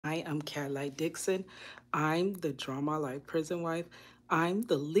I am Kadlac Dixon. I'm the Drama Life Prison Wife. I'm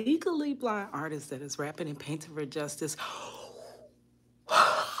the legally blind artist that is rapping and painting for justice,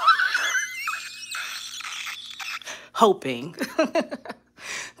 hoping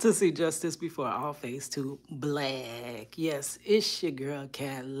to see justice before all face to black. Yes, it's your girl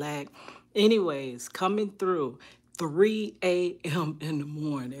Kadlac. Anyways, coming through 3 a.m. in the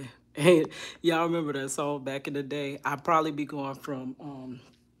morning. And y'all remember that song back in the day? I'd probably be going from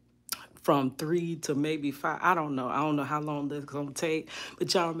 3 to maybe 5. I don't know. I don't know how long this gonna take.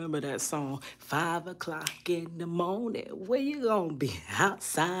 But y'all remember that song, 5 o'clock in the morning. Where you gonna be?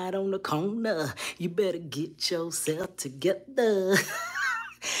 Outside on the corner. You better get yourself together.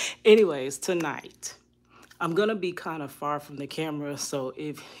 Anyways, tonight. I'm gonna be kind of far from the camera, so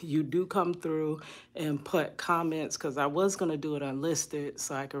if you do come through and put comments, because I was gonna do it unlisted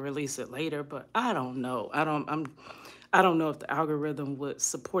so I could release it later, but I don't know. I don't know if the algorithm would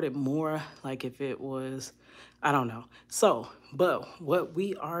support it more, like if it was, I don't know. So, but what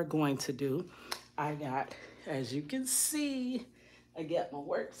we are going to do, I got, as you can see, I got my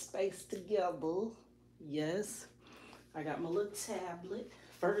workspace together. Yes, I got my little tablet.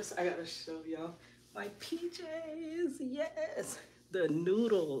 First, I gotta show y'all my PJs. Yes, the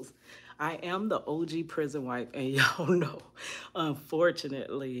noodles. I am the OG prison wife, and y'all know,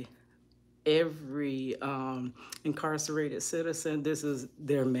 unfortunately, every incarcerated citizen, this is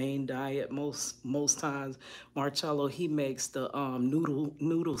their main diet. Most times, Marcello, he makes the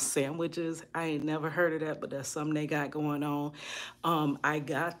noodle sandwiches. I ain't never heard of that, but that's something they got going on. I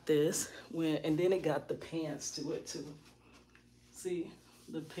got this and then it got the pants to it too. See,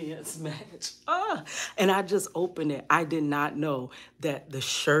 the pants match. And I just opened it. I did not know that the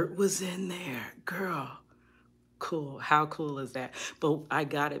shirt was in there, girl. Cool. How cool is that? But I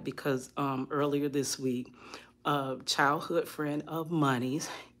got it because earlier this week, a childhood friend of Money's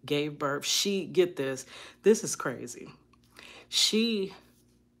gave birth. Get this, this is crazy. She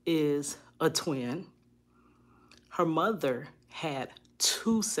is a twin. Her mother had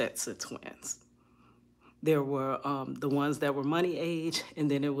two sets of twins. There were the ones that were Money age,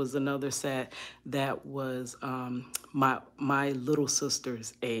 and then it was another set that was my little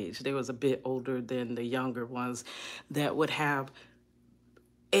sister's age. They was a bit older than the younger ones that would have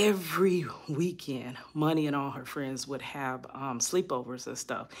every weekend. Money and all her friends would have sleepovers and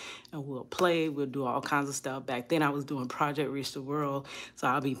stuff, and we'll play, we'll do all kinds of stuff. Back then I was doing Project Reach the World, so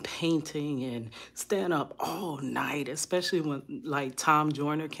I'll be painting and staying up all night, especially when like Tom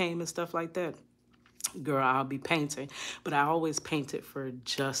Joyner came and stuff like that. Girl, I'll be painting, but I always painted for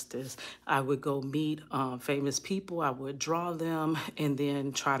justice. I would go meet famous people, I would draw them, and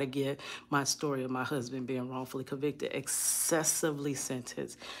then try to get my story of my husband being wrongfully convicted, excessively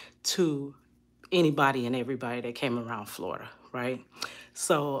sentenced to anybody and everybody that came around Florida, right?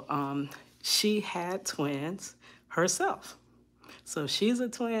 So she had twins herself. So she's a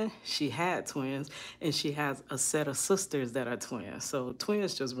twin, she had twins, and she has a set of sisters that are twins. So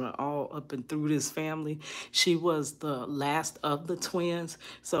twins just run all up and through this family. She was the last of the twins.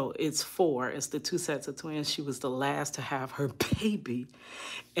 So it's four, it's the two sets of twins. She was the last to have her baby.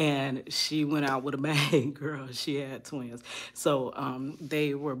 And she went out with a bang, girl. She had twins. So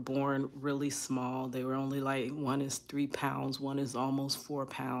they were born really small. They were only like, one is 3 pounds, one is almost 4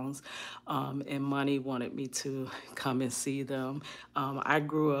 pounds. And Money wanted me to come and see them. I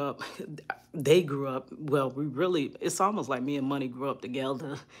grew up, they grew up, well, it's almost like me and Money grew up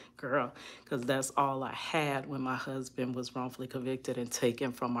together, girl, because that's all I had when my husband was wrongfully convicted and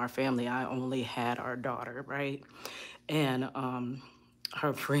taken from our family. I only had our daughter, right? And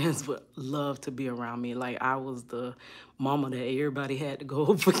her friends would love to be around me. Like I was the mama that everybody had to go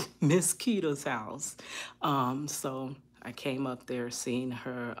over Miss Kita's house. So I came up there seeing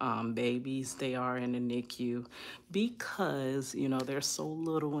her babies. They are in the NICU because, you know, they're so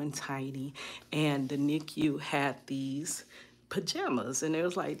little and tiny. And the NICU had these pajamas and it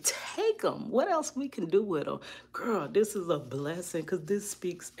was like, take them. What else we can do with them? Girl, this is a blessing because this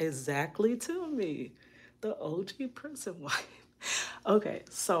speaks exactly to me, the OG person wife. Okay,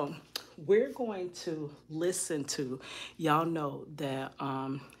 so we're going to listen to, y'all know that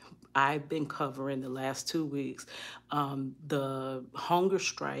I've been covering the last 2 weeks the hunger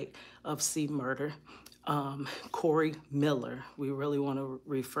strike of C Murder. Corey Miller. We really want to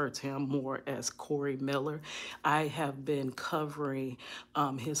refer to him more as Corey Miller. I have been covering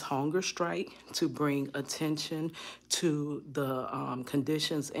his hunger strike to bring attention to the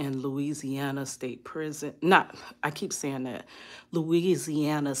conditions in Louisiana State Prison. Not, I keep saying that,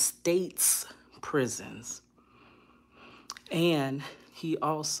 Louisiana State's prisons. And he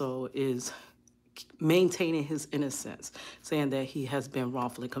also is maintaining his innocence, saying that he has been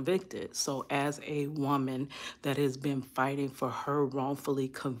wrongfully convicted. So as a woman that has been fighting for her wrongfully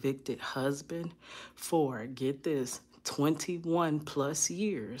convicted husband for, get this, 21 plus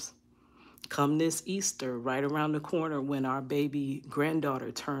years, come this Easter, right around the corner when our baby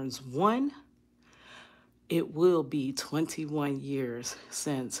granddaughter turns 1, it will be 21 years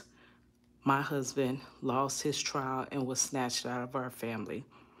since my husband lost his trial and was snatched out of our family.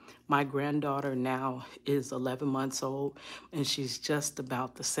 My granddaughter now is 11 months old, and she's just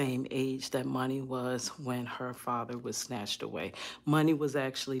about the same age that Money was when her father was snatched away. Money was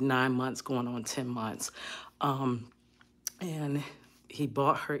actually 9 months going on 10 months. And he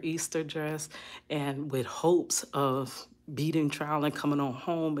bought her Easter dress, and with hopes of beating trial and coming on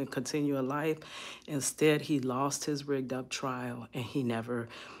home and continuing life, instead he lost his rigged up trial and he never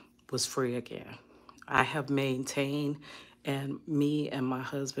was free again. I have maintained, and me and my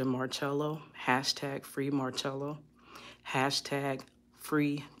husband Marchello, hashtag free Marchello, hashtag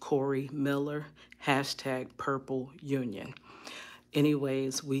free Corey Miller, hashtag purple union.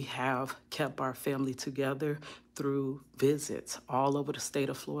 Anyways, we have kept our family together through visits all over the state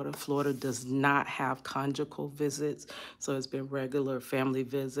of Florida. Florida does not have conjugal visits, so it's been regular family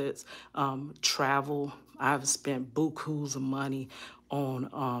visits. Travel, I've spent bukus of money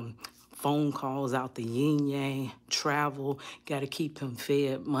on phone calls out the yin yang, travel, got to keep him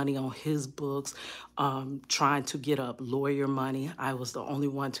fed, money on his books, trying to get up lawyer money. I was the only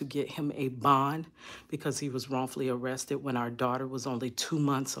one to get him a bond because he was wrongfully arrested when our daughter was only 2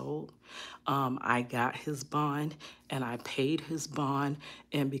 months old. I got his bond and I paid his bond,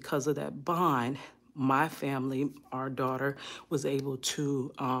 and because of that bond, my family, our daughter, was able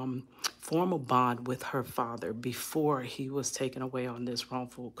to form a bond with her father before he was taken away on this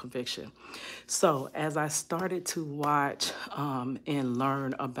wrongful conviction. So as I started to watch and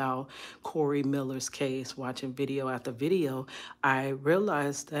learn about Corey Miller's case, watching video after video, I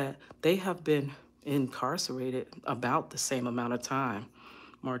realized that they have been incarcerated about the same amount of time.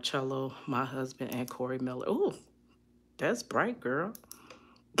 Marchello, my husband, and Corey Miller. Oh, that's bright, girl.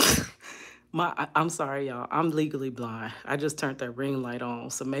 I'm sorry, y'all. I'm legally blind. I just turned that ring light on,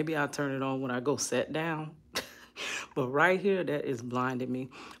 so maybe I'll turn it on when I go sit down. But right here, that is blinding me.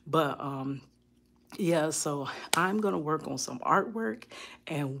 But yeah, so I'm going to work on some artwork,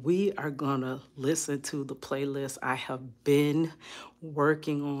 and we are going to listen to the playlist I have been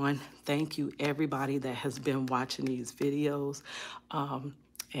working on. Thank you, everybody that has been watching these videos.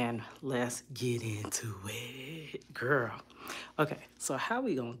 And let's get into it, girl. Okay, so how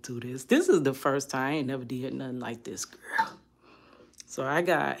we gonna do this? This is the first time. I ain't never did nothing like this, girl. So I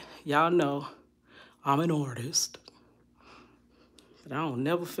got, y'all know, I'm an artist, but I don't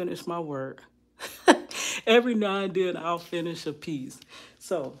never finish my work. Every now and then I'll finish a piece.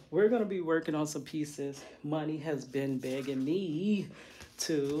 So we're gonna be working on some pieces. Money has been begging me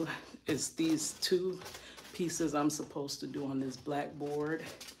to, it's these 2 pieces I'm supposed to do on this blackboard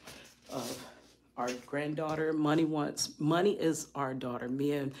of our granddaughter. Money is our daughter,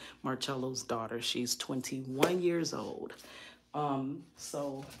 me and Marcello's daughter. She's 21 years old.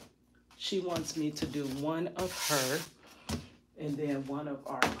 So she wants me to do one of her and then one of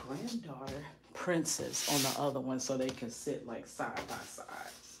our granddaughter, Princess, on the other one so they can sit like side by side.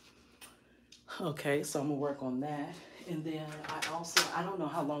 Okay, so I'm gonna work on that. And then I don't know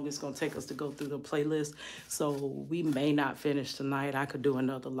how long it's gonna take us to go through the playlist, so we may not finish tonight. I could do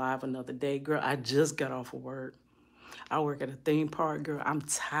another live another day. Girl, I just got off of work. I work at a theme park, girl. I'm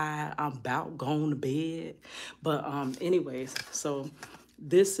tired. I'm about going to bed. But anyways, so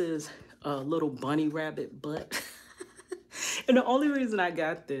this is a little bunny rabbit butt. And the only reason I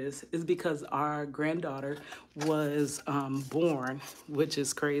got this is because our granddaughter was born, which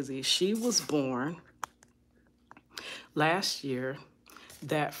is crazy. She was born last year,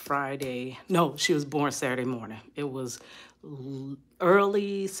 that Friday. No, she was born Saturday morning. It was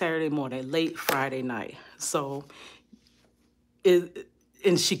early Saturday morning, late Friday night. So,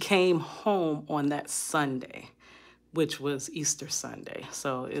 and she came home on that Sunday, which was Easter Sunday.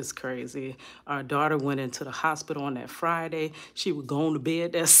 So it's crazy. Our daughter went into the hospital on that Friday. She was going to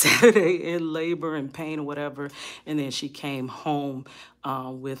bed that Saturday in labor and pain or whatever. And then she came home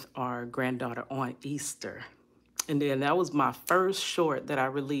with our granddaughter on Easter. And then that was my first short that I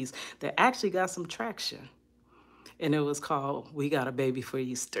released that actually got some traction. And it was called We Got a Baby for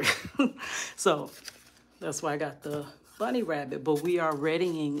Easter. So that's why I got the bunny rabbit. But we are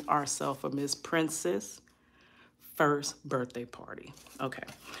readying ourselves for Miss Princess' first birthday party. Okay,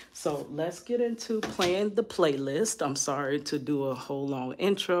 so let's get into playing the playlist. I'm sorry to do a whole long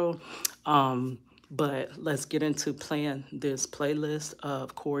intro, But let's get into playing this playlist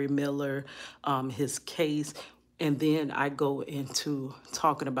of Corey Miller, his case. And then I go into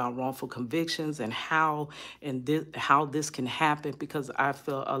talking about wrongful convictions and how this can happen, because I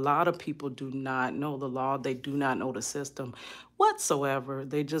feel a lot of people do not know the law. They do not know the system whatsoever.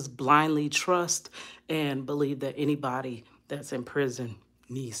 They just blindly trust and believe that anybody that's in prison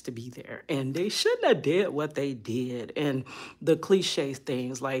needs to be there, and they shouldn't have did what they did. And the cliche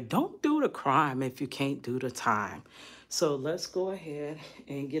things like, don't do the crime if you can't do the time. So let's go ahead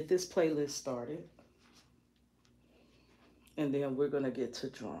and get this playlist started, and then we're gonna get to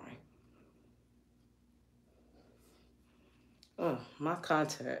drawing. Oh, my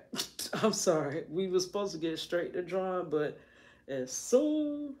contact. I'm sorry, we were supposed to get straight to drawing, but as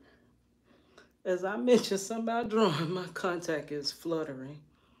soon as I mention something about drawing, my contact is fluttering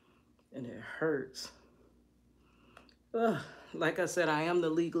and it hurts. Ugh. Like I said, I am the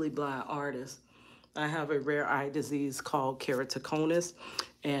legally blind artist. I have a rare eye disease called keratoconus,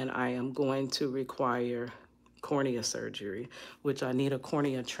 and I am going to require cornea surgery, which I need a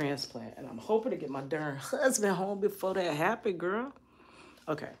cornea transplant. And I'm hoping to get my darn husband home before that happens, girl.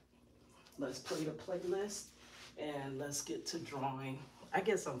 Okay, let's play the playlist and let's get to drawing. I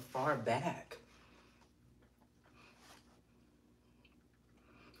guess I'm far back.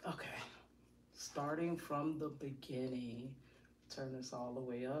 Okay, starting from the beginning. Turn this all the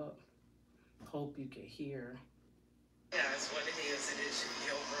way up. Hope you can hear. Yeah, that's what it is. It is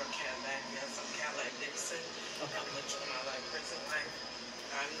your girl Kadlac. Yes, I'm Kadlac Dixon. Okay. I'm the my life prison life.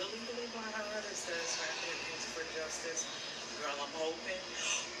 I'm the legally blind artist that's rapping things for justice. Girl, I'm hoping,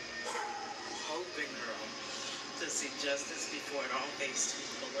 girl, to see justice before it all fades to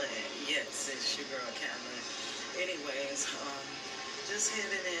blood. Yes, it's your girl Kadlac. Anyways, just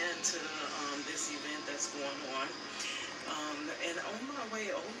heading into this event that's going on. And on my way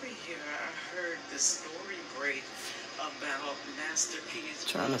over here, I heard the story break about Master P's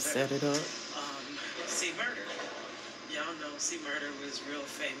trying to set it up. C Murder. Y'all know C Murder was real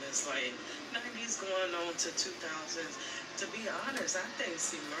famous, like 90s going on to 2000s. To be honest, I think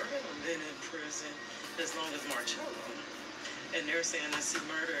C Murder has been in prison as long as Marchello. And they're saying that C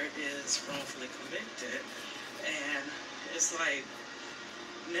Murder is wrongfully convicted. And it's like,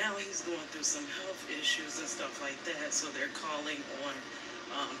 now he's going through some health issues and stuff like that, so they're calling on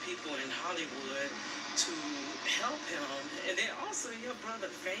people in Hollywood to help him. And then also, your brother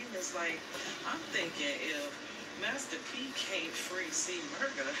famous, like, I'm thinking, if Master P can't free C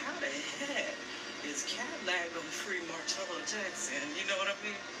Murder, how the heck is Kadlac gonna free Marchello Jackson? You know what I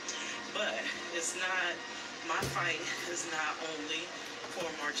mean? But it's not, my fight is not only for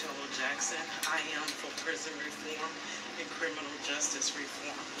Marchello Jackson. I am for prison reform and criminal justice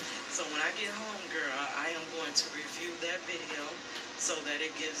reform. So when I get home, girl, I am going to review that video so that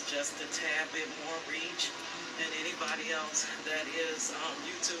it gives just a tad bit more reach. And anybody else that is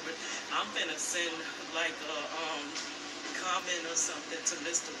YouTuber, I'm gonna send like a comment or something to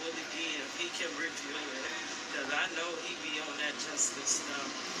Mr. Willie D if he can review it, because I know he be on that justice stuff.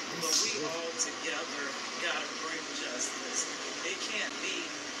 But we all together gotta bring justice. It can't be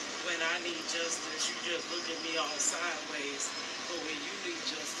when I need justice, you just look at me all sideways. But when you need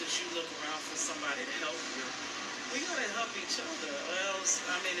justice, you look around for somebody to help you. We gotta help each other, or else,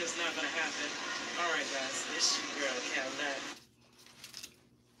 I mean, it's not gonna happen. All right, guys, it's your girl, Kadlac.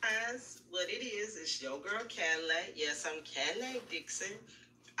 Guys, what it is, it's your girl, Kadlac. Yes, I'm Kadlac Dixon.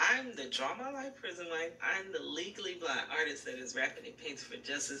 I'm the Draw My Life Prison Life. I'm the legally blind artist that is rapping and paints for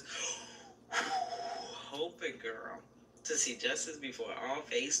justice. Hoping, girl, to see justice before all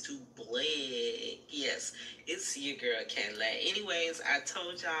fades to blood. Yes, it's your girl Kadlac. Anyways, I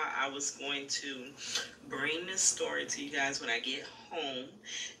told y'all I was going to bring this story to you guys when I get home,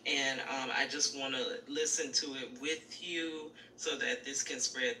 and I just want to listen to it with you so that this can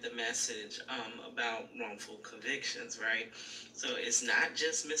spread the message about wrongful convictions, right? So it's not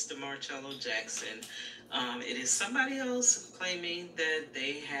just Mr. Marchello Jackson. It is somebody else claiming that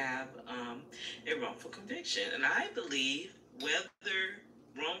they have a wrongful conviction. And I believe, whether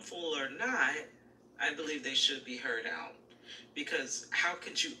wrongful or not, I believe they should be heard out. Because how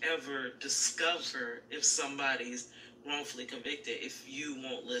could you ever discover if somebody's wrongfully convicted if you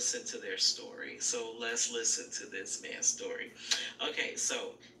won't listen to their story? So let's listen to this man's story. Okay,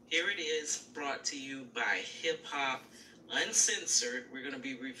 so here it is, brought to you by Hip Hop Uncensored. We're going to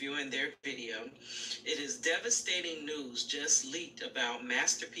be reviewing their video. It is devastating news just leaked about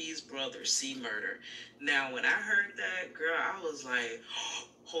Master P's brother, C Murder. Now, when I heard that, girl, I was like,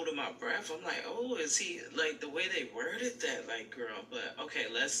 holding my breath. I'm like, oh, is he, like, the way they worded that, like, girl. But, okay,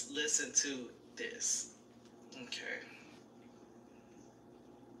 let's listen to this. Okay.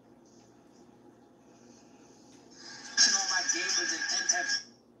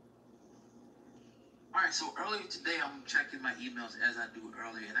 right, so earlier today, I'm checking my emails as I do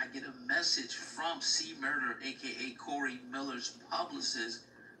earlier, and I get a message from C. Murder, a.k.a. Corey Miller's publicist,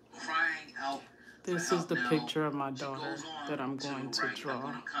 crying out for This is help. the Now, picture of my she daughter goes on that I'm going to write, draw. I'm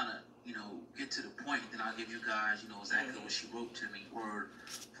going to kind of, get to the point, then I'll give you guys, exactly what she wrote to me, word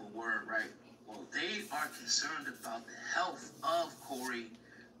for word, right? Well, they are concerned about the health of Corey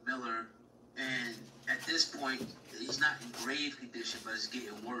Miller, and at this point, he's not in grave condition, but it's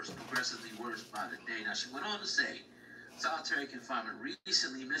getting worse, progressively worse by the day. Now, she went on to say, solitary confinement.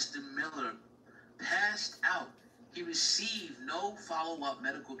 Recently, Mr. Miller passed out. He received no follow-up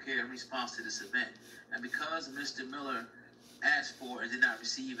medical care in response to this event. And because Mr. Miller asked for and did not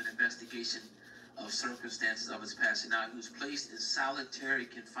receive an investigation of circumstances of his passing out, he was placed in solitary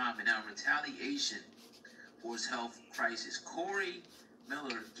confinement. Now, in retaliation for his health crisis, Corey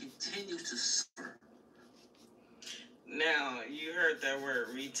Miller continues to suffer. Now, you heard that word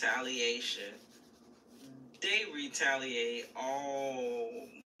retaliation. They retaliate all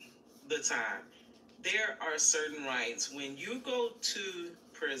the time. There are certain rights. When you go to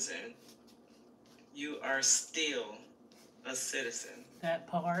prison, you are still a citizen. That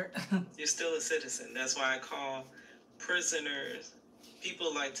part. You're still a citizen. That's why I call prisoners,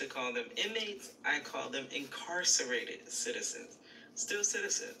 people like to call them inmates, I call them incarcerated citizens. Still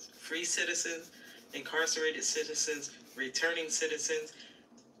citizens. Free citizens, incarcerated citizens, returning citizens,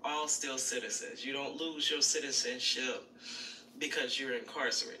 all still citizens. You don't lose your citizenship because you're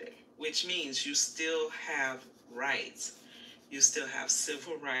incarcerated, which means you still have rights. You still have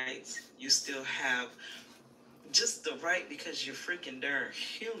civil rights. You still have just the right because you're freaking darn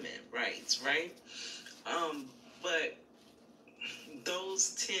human rights, right? But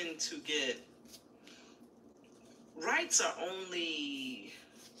those tend to get, rights are only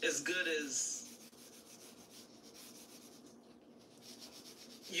as good as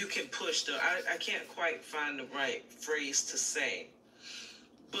you can push them. I can't quite find the right phrase to say,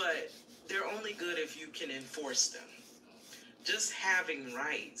 but they're only good if you can enforce them. Just having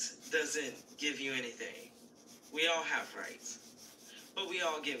rights doesn't give you anything. We all have rights, but we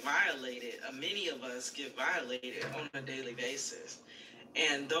all get violated. Many of us get violated on a daily basis,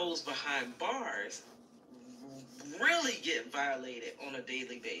 and those behind bars really get violated on a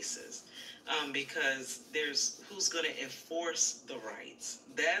daily basis. Because there's who's going to enforce the rights.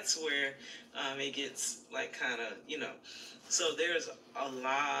 That's where it gets like kind of, so there's a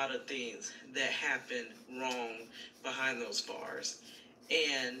lot of things that happen wrong behind those bars.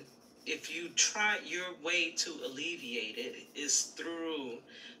 And if you try, your way to alleviate it is through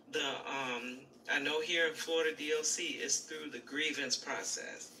the, I know here in Florida DLC, is through the grievance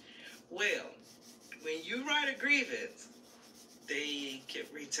process. Well, when you write a grievance, they can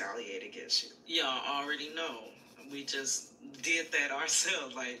retaliate against you. Y'all already know. We just did that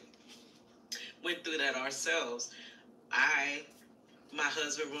ourselves. Like, went through that ourselves. My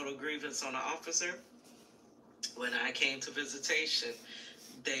husband wrote a grievance on an officer. When I came to visitation,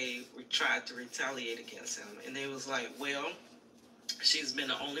 they tried to retaliate against him. And they was like, well, she's been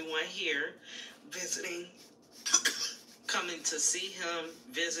the only one here visiting, coming to see him,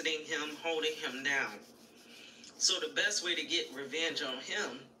 visiting him, holding him down. So the best way to get revenge on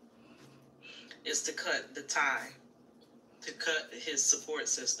him is to cut the tie, to cut his support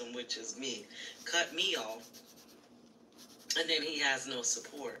system, which is me. Cut me off, and then he has no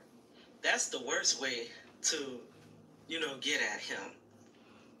support. That's the worst way to, get at him.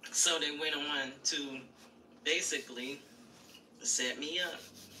 So they went on to basically set me up.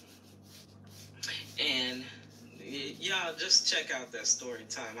 And y'all just check out that story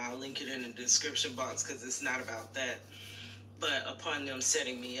time. I'll link it in the description box because it's not about that. But upon them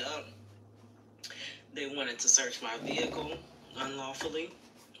setting me up, they wanted to search my vehicle unlawfully.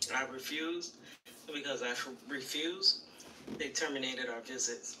 I refused. Because I refused, they terminated our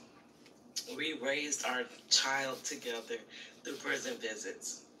visits. We raised our child together through prison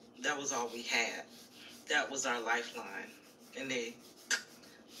visits. That was all we had. That was our lifeline. And they,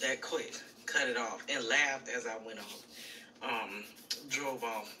 that quick, cut it off and laughed as I went off. Drove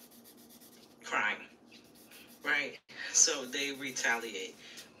off crying, right? So they retaliate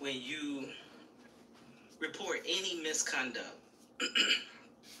when you report any misconduct.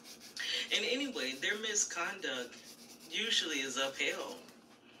 And anyway, their misconduct usually is upheld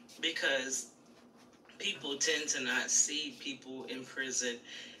because people tend to not see people in prison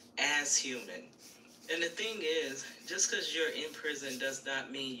as human. And the thing is, just because you're in prison does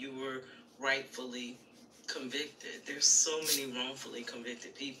not mean you were rightfully convicted. There's so many wrongfully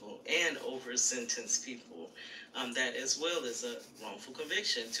convicted people and over-sentenced people that as well as a wrongful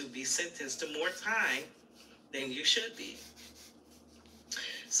conviction to be sentenced to more time than you should be.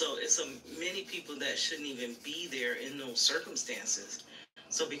 So it's many people that shouldn't even be there in those circumstances.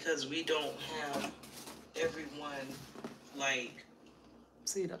 So because we don't have everyone like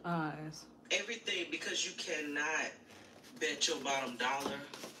See the eyes. everything, because you cannot bet your bottom dollar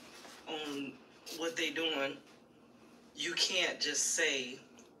on what they doing, you can't just say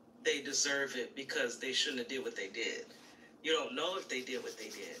they deserve it because they shouldn't have did what they did. You don't know if they did what they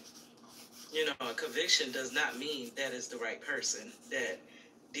did. You know, a conviction does not mean that is the right person that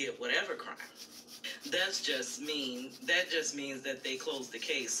did whatever crime. That just means that they closed the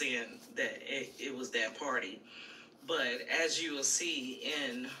case saying that it was that party. But as you will see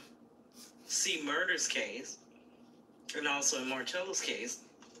in C. Murder's case, and also in Marcello's case,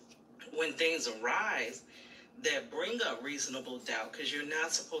 when things arise that bring up reasonable doubt, because you're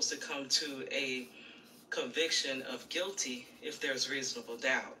not supposed to come to a conviction of guilty if there's reasonable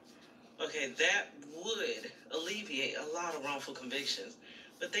doubt. Okay, that would alleviate a lot of wrongful convictions,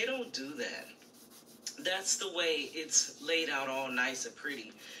 but they don't do that. That's the way it's laid out all nice and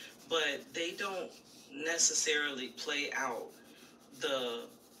pretty, but they don't necessarily play out the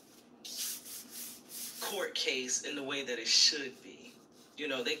court case in the way that it should be. You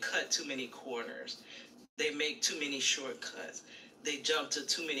know, they cut too many corners. They make too many shortcuts. They jump to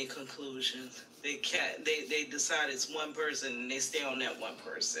too many conclusions. They decide it's one person and they stay on that one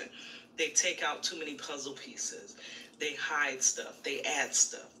person. They take out too many puzzle pieces. They hide stuff. They add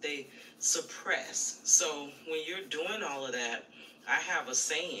stuff. They suppress. So when you're doing all of that, I have a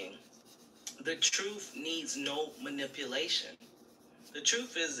saying: the truth needs no manipulation. The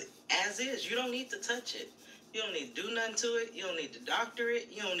truth is as is. You don't need to touch it. You don't need to do nothing to it. You don't need to doctor it.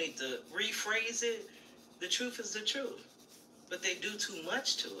 You don't need to rephrase it. The truth is the truth. But they do too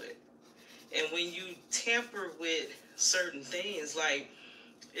much to it. And when you tamper with certain things, like,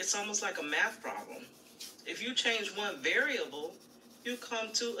 it's almost like a math problem. If you change one variable, you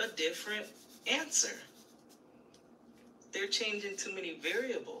come to a different answer. They're changing too many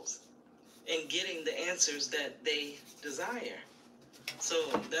variables and getting the answers that they desire. So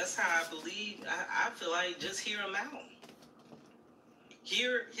that's how I believe, I feel like just hear him out.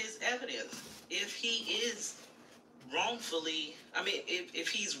 Hear his evidence. If he is wrongfully, if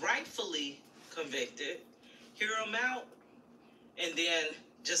he's rightfully convicted, hear him out and then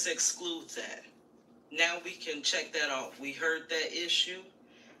just exclude that. Now we can check that off. We heard that issue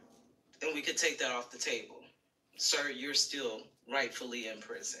and we could take that off the table. Sir, you're still rightfully in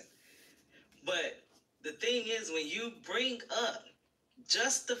prison. But the thing is, when you bring up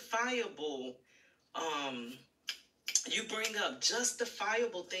justifiable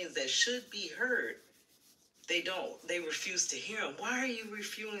things that should be heard, they refuse to hear them. Why are you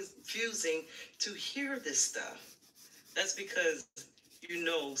refusing to hear this stuff? That's because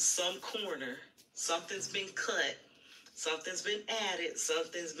some corner, something's been cut, something's been added,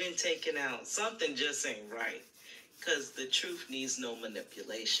 something's been taken out, something just ain't right, because the truth needs no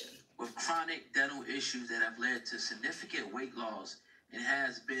manipulation. With chronic dental issues that have led to significant weight loss, it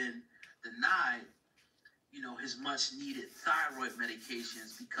has been denied, his much needed thyroid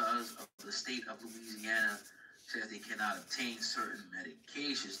medications because of the state of Louisiana says they cannot obtain certain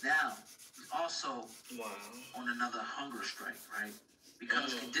medications. Now, he's also on another hunger strike, right?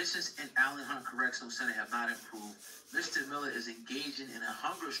 Because conditions in Allen Hunt Correctional Center have not improved, Mr. Miller is engaging in a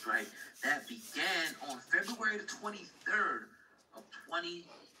hunger strike that began on February the 23rd of 20.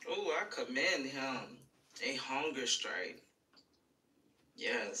 Oh, I commend him. A hunger strike.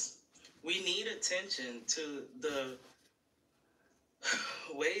 Yes. We need attention to the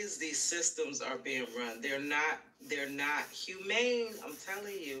ways these systems are being run. They're not humane. I'm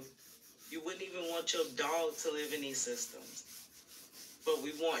telling you. You wouldn't even want your dog to live in these systems. But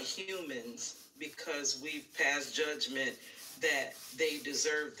we want humans because we've passed judgment that they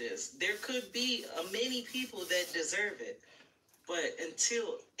deserve this. There could be many people that deserve it. But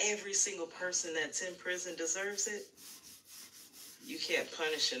until every single person that's in prison deserves it, you can't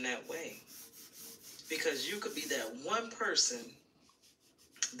punish in that way. Because you could be that one person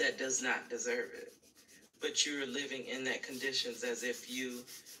that does not deserve it. But you're living in that conditions as if you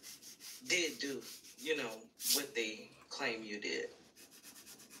did do, what they claim you did.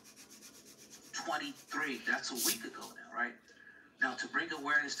 23, that's a week ago now, right? Now, to bring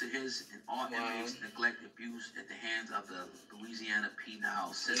awareness to his and all inmates' neglect, abuse at the hands of the Louisiana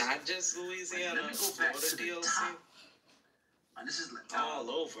penal system. Not just Louisiana, let me go back to the DLC. top. This is all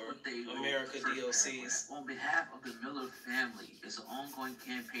over America DLCs. On behalf of the Miller family, it's an ongoing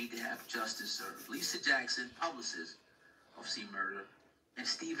campaign to have justice served. Lisa Jackson, publicist of C. Murder, and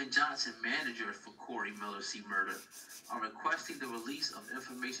Stephen Johnson, manager for Corey Miller C. Murder, are requesting the release of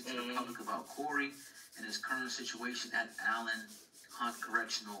information to the public about Corey and his current situation at Allen Hunt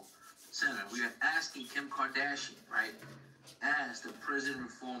Correctional Center. We are asking Kim Kardashian, right, as the prison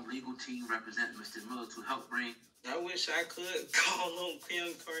reform legal team representing Mr. Miller to help bring. I wish I could call on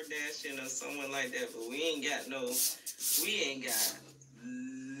Kim Kardashian or someone like that, but we ain't got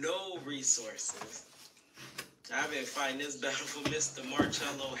no resources. I've been fighting this battle for Mr.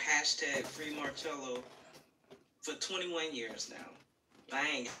 Marchello, hashtag free Marchello, for 21 years now. I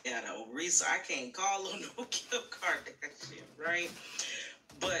ain't got no reason. I can't call on no Kim Kardashian, right?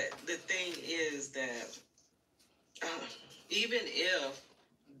 But the thing is that even if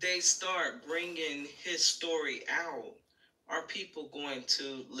they start bringing his story out, are people going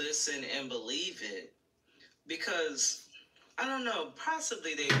to listen and believe it? Because I don't know,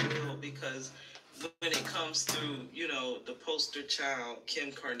 possibly they will, because when it comes through, the poster child,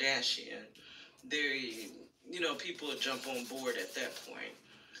 Kim Kardashian, people will jump on board at that point.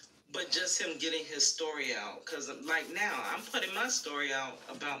 But just him getting his story out, because like now, I'm putting my story out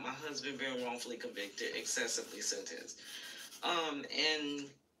about my husband being wrongfully convicted, excessively sentenced. And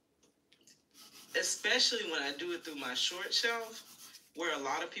especially when I do it through my short shelf, where a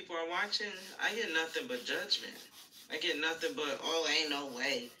lot of people are watching, I get nothing but judgment. I get nothing but, oh, ain't no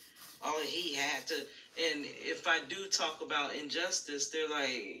way. Oh, he had to. And if I do talk about injustice, they're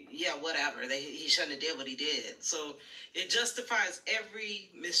like, yeah, whatever. He shouldn't have did what he did. So it justifies every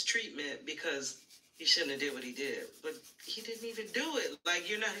mistreatment because he shouldn't have did what he did. But he didn't even do it. Like,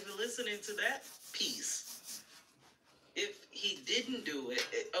 you're not even listening to that piece. If he didn't do it,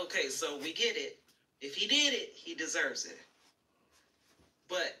 okay, so we get it. If he did it, he deserves it.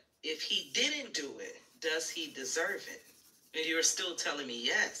 But if he didn't do it, does he deserve it? And you're still telling me,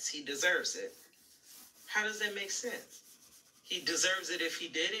 yes, he deserves it. How does that make sense? He deserves it if he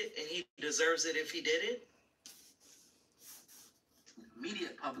did it, and he deserves it if he did it?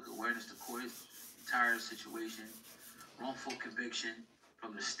 Immediate public awareness to Corey's entire situation, wrongful conviction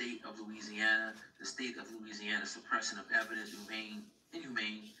from the state of Louisiana, the state of Louisiana suppression of evidence,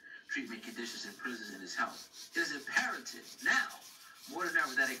 inhumane treatment conditions in prisons and his health. It is imperative now, more than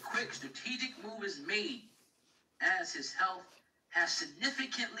ever, that a quick strategic move is made as his health has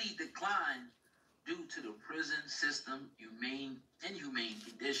significantly declined due to the prison system inhumane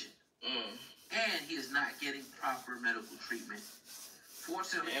condition. And he is not getting proper medical treatment.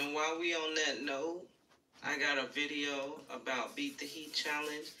 Fortunately, and while we on that note, I got a video about Beat the Heat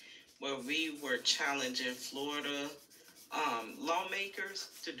Challenge where we were challenging Florida lawmakers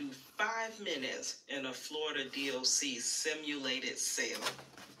to do 5 minutes in a Florida DOC simulated sale.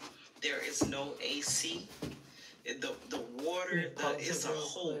 There is no AC. The water, it's a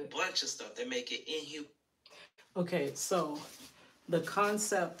whole bunch of stuff that make it inhumane. Okay, so the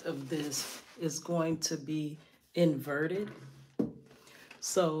concept of this is going to be inverted.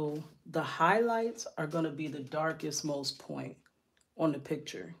 So the highlights are going to be the darkest most point on the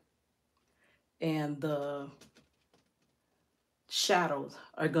picture. And the shadows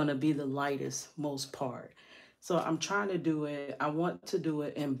are going to be the lightest most part. So I'm trying to do it, I want to do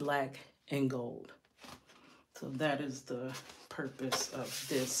it in black and gold. So that is the purpose of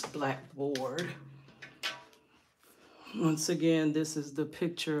this blackboard. Once again, this is the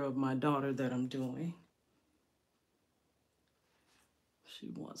picture of my daughter that I'm doing. She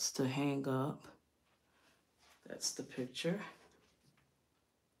wants to hang up. That's the picture.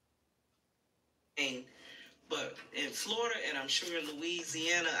 But in Florida, and I'm sure in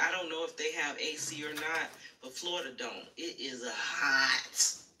Louisiana, I don't know if they have AC or not, but Florida don't. It is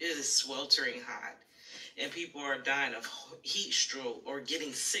hot. It is sweltering hot. And people are dying of heat stroke or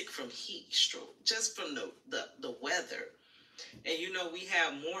getting sick from heat stroke just from the weather. And we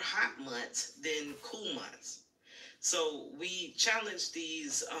have more hot months than cool months. So we challenged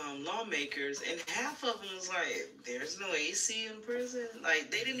these lawmakers, and half of them was like, there's no AC in prison. Like,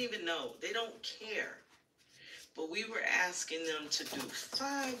 they didn't even know. They don't care. But we were asking them to do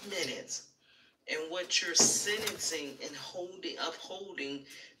 5 minutes and what you're sentencing and upholding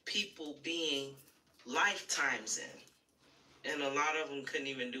people being lifetimes in. And a lot of them couldn't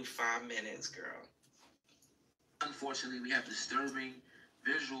even do 5 minutes, girl. Unfortunately, we have disturbing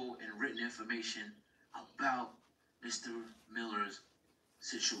visual and written information about Mr. Miller's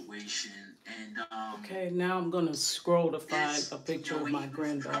situation. And okay, now I'm gonna scroll to find a picture of my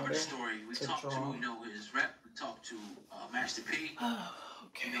granddaughter. Covered the story. We talked to his rep. We talked to Master P. Oh,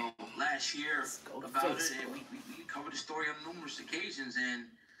 okay. Last year about it, and we covered the story on numerous occasions. And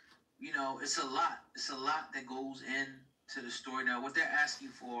it's a lot. It's a lot that goes into the story. Now, what they're asking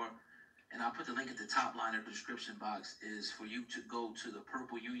for, and I'll put the link at the top line of the description box, is for you to go to the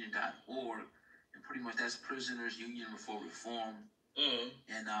purpleunion.org, and pretty much that's Prisoners Union for Reform.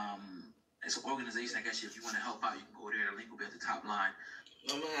 And It's an organization, I guess if you want to help out, you can go there. The link will be at the top line.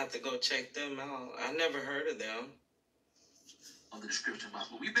 I'm going to have to go check them out. I never heard of them. Of the description box.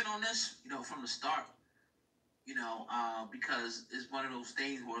 But we've been on this, from the start, because it's one of those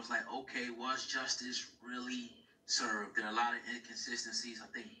things where it's like, okay, was justice really served? There are a lot of inconsistencies, I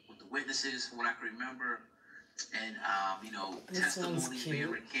think, with the witnesses, from what I can remember, and, testimonies being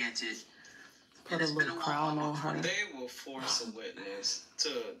recanted. Put a little crown on her. They will force a witness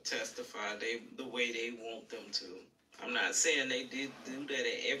to testify the way they want them to. I'm not saying they did do that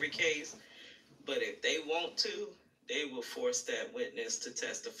in every case, but if they want to, they will force that witness to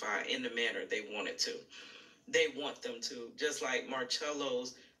testify in the manner they want it to. They want them to, just like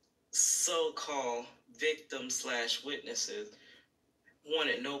Marcello's so-called victim/witnesses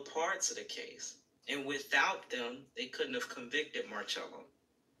wanted no parts of the case. And without them, they couldn't have convicted Marchello.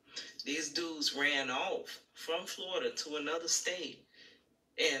 These dudes ran off from Florida to another state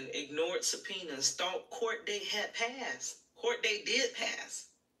and ignored subpoenas, thought court date had passed. Court date did pass.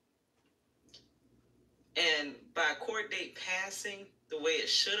 And by court date passing, the way it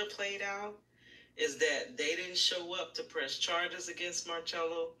should have played out is that they didn't show up to press charges against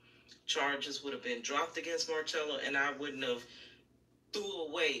Marchello. Charges would have been dropped against Marchello, and I wouldn't have threw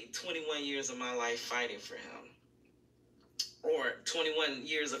away 21 years of my life fighting for him. Or 21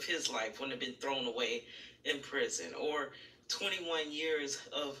 years of his life wouldn't have been thrown away in prison. Or 21 years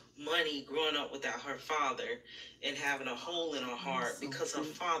of money growing up without her father and having a hole in her heart because her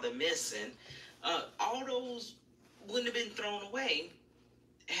father missing. All those wouldn't have been thrown away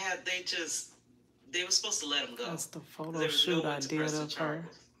had they were supposed to let him go. That's the photo shoot I did of her.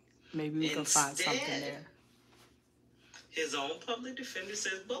 Maybe we can find something there. His own public defender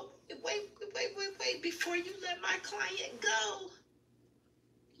says, but wait, before you let my client go,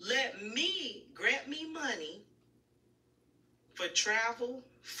 grant me money for travel,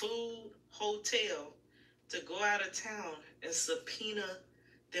 food, hotel, to go out of town and subpoena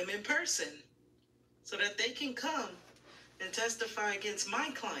them in person so that they can come and testify against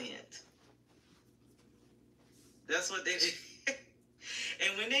my client. That's what they did.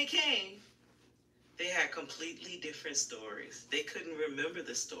 And when they came, they had completely different stories. They couldn't remember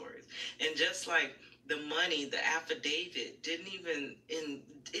the stories. And just like the money, the affidavit didn't even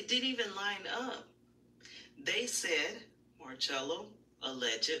line up. They said Marchello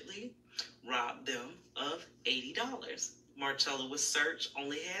allegedly robbed them of $80. Marchello was searched,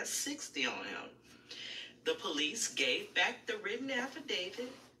 only had $60 on him. The police gave back the written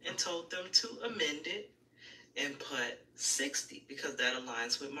affidavit and told them to amend it and put 60 because that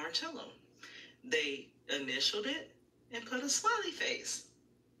aligns with Marchello. They initialed it and put a smiley face.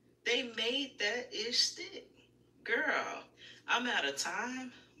 They made that ish stick. Girl, I'm out of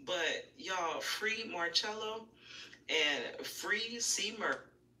time, but y'all free Marchello and free C. Murphy.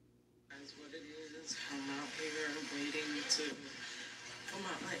 That's what it is. I'm out here waiting to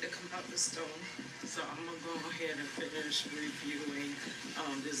come out the stone. So I'm gonna go ahead and finish reviewing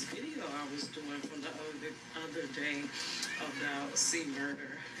this video I was doing from the other day about C.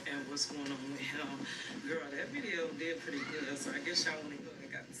 Murder and what's going on with him. Girl, that video did pretty good, so I guess y'all only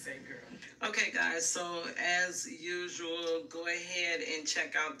got to say, girl. Okay, guys, so as usual, go ahead and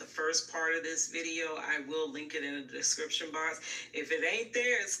check out the first part of this video. I will link it in the description box. If it ain't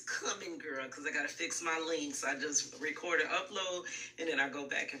there, it's coming, girl, because I got to fix my links. I just record and upload, and then I go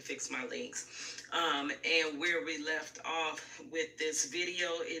back and fix my links. And where we left off with this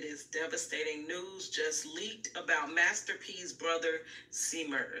video, it is devastating news just leaked about Master P's brother C.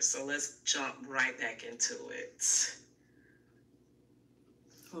 Murder. So let's jump right back into it.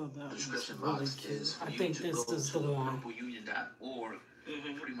 Oh, that The was description really box cute. is I think this is the one. purpleunion.org.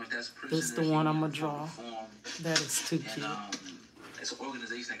 Pretty much that's This is the one I'm gonna draw. That is too cute. And it's an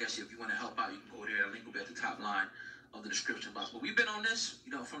organization, I guess if you want to help out, you can go there. The link will be at the top line of the description box. But we've been on this,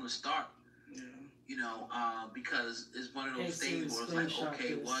 from the start. Because it's one of those things where it's like,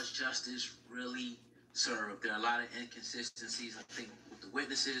 okay, was justice really served? There are a lot of inconsistencies, I think, with the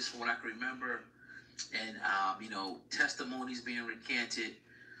witnesses, from what I can remember, and testimonies being recanted.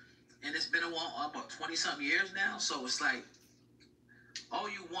 And it's been about 20-something years now, so it's like all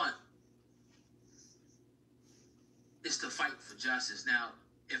you want is to fight for justice. Now,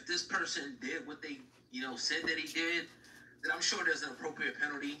 if this person did what they, said that he did, then I'm sure there's an appropriate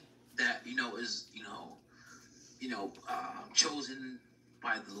penalty that, is, chosen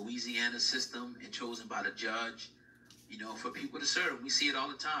by the Louisiana system and chosen by the judge, for people to serve. We see it all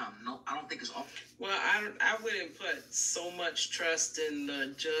the time. No, I don't think it's all. Well, I wouldn't put so much trust in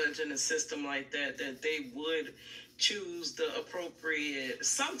the judge and the system like that they would choose the appropriate,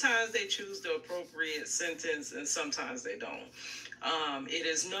 sometimes they choose the appropriate sentence and sometimes they don't. It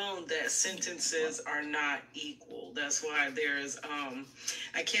is known that sentences are not equal. That's why there's,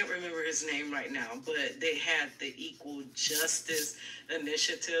 I can't remember his name right now, but they had the Equal Justice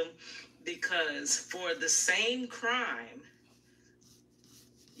Initiative, because for the same crime,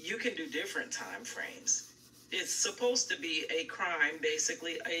 you can do different time frames. It's supposed to be a crime,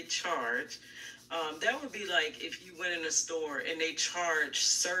 basically a charge. That would be like if you went in a store and they charge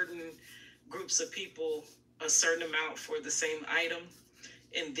certain groups of people a certain amount for the same item,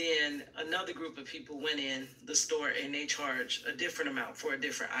 and then another group of people went in the store and they charge a different amount for a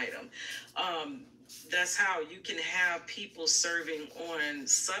different item. That's how you can have people serving on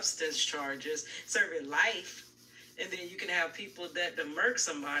substance charges, serving life, and then you can have people that murk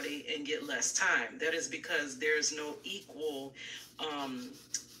somebody and get less time. That is because there's no equal,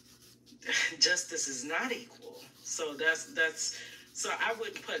 justice is not equal. So so I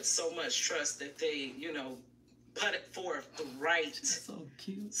wouldn't put so much trust that they, put forth the right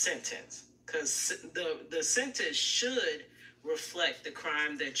sentence, because the sentence should reflect the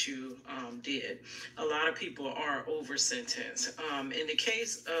crime that you did. A lot of people are over sentenced. In the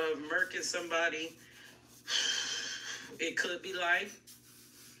case of murking somebody, it could be life,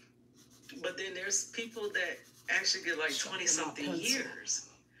 but then there's people that actually get like 20 something years,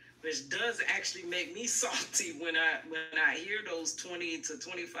 which does actually make me salty when I hear those 20 to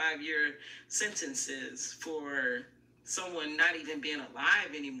 25 year sentences for someone not even being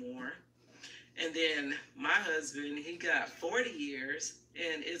alive anymore. And then my husband, he got 40 years,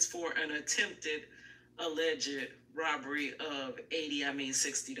 and it's for an attempted alleged robbery of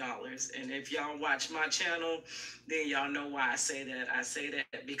 $60. And if y'all watch my channel, then y'all know why I say that. I say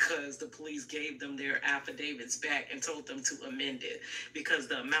that because the police gave them their affidavits back and told them to amend it, because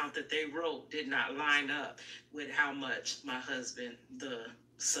the amount that they wrote did not line up with how much my husband, the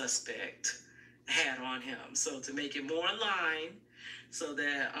suspect, had on him. So to make it more in line, so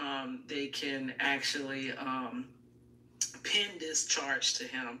that they can actually pin this charge to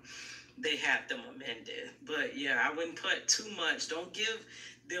him, they had them amended. But yeah, I wouldn't put too much. Don't give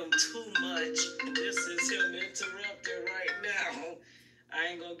them too much. This is him interrupting right now. I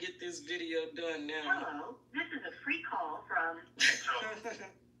ain't gonna get this video done now. Hello, this is a free call from...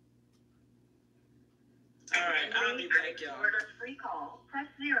 All right, I'll be back, y'all. Order free call, press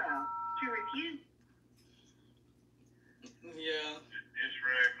 0 to refuse. Yeah. This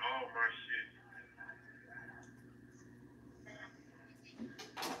rag all my shit.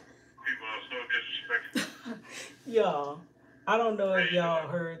 People are so disrespectful. Y'all, I don't know if y'all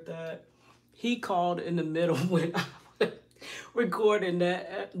heard that. He called in the middle when I was recording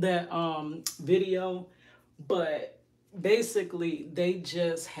that video, but basically they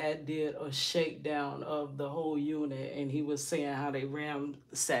just did a shakedown of the whole unit, and he was saying how they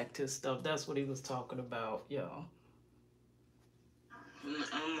ransacked his stuff. That's what he was talking about, y'all.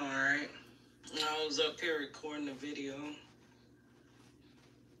 I'm alright. I was up here recording the video.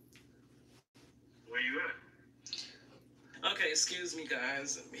 Where you at? Okay, excuse me,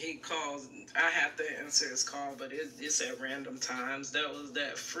 guys. He calls. I have to answer his call, but it's at random times. That was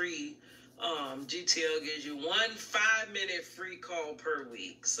that free. GTL gives you 1 5-minute free call per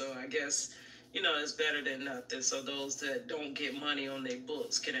week. So I guess, it's better than nothing. So those that don't get money on their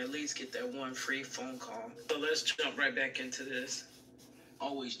books can at least get that one free phone call. So let's jump right back into this.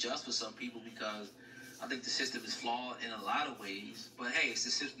 Always just for some people, because I think the system is flawed in a lot of ways. But hey, it's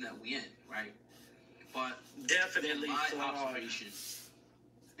the system that we in, right? But definitely my flawed. observation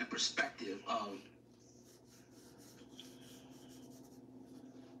and perspective of,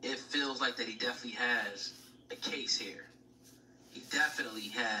 it feels like that he definitely has a case here. He definitely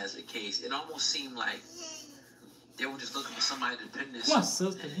has a case. It almost seemed like they were just looking for somebody to pin this. My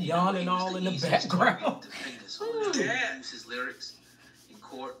sister yawning all in the background. So use his lyrics in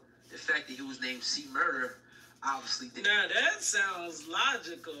court. The fact that he was named C. Murder, obviously. Now that sounds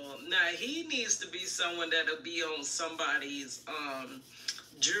logical. Now he needs to be someone that'll be on somebody's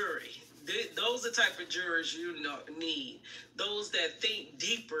jury. Those are the type of jurors need. Those that think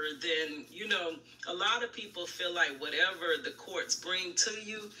deeper than, a lot of people feel like whatever the courts bring to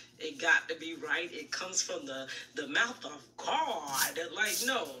you, it got to be right. It comes from the mouth of God. Like,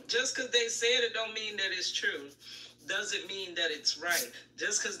 no, just because they said it don't mean that it's true. Doesn't mean that it's right.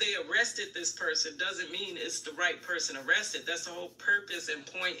 Just because they arrested this person doesn't mean it's the right person arrested. That's the whole purpose and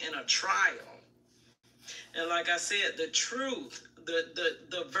point in a trial. And like I said, the truth,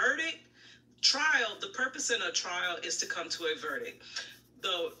 the verdict, trial, the purpose in a trial is to come to a verdict.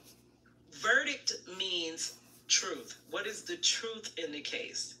 The verdict means truth. What is the truth in the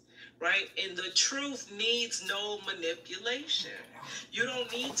case? right? And the truth needs no manipulation. You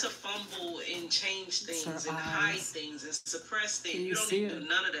don't need to fumble and change things and hide things and suppress things. You don't need to do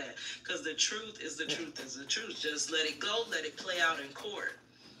none of that, because the truth is the truth is the truth. Just let it go, let it play out in court.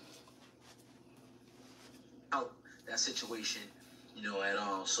 Out that situation, at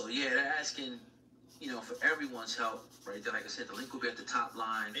all. So yeah, they're asking, for everyone's help, right there. Like I said, the link will be at the top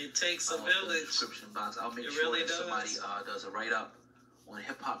line. It takes a The village. description box. I'll make It sure really that does. somebody does a write-up on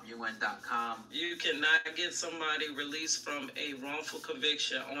hiphopun.com. You cannot get somebody released from a wrongful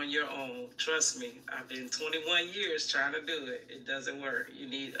conviction on your own. Trust me, I've been 21 years trying to do it. It doesn't work. You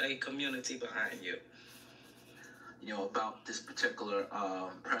need a community behind you. About this particular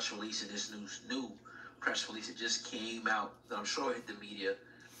press release, and this new press release that just came out, that I'm sure hit the media.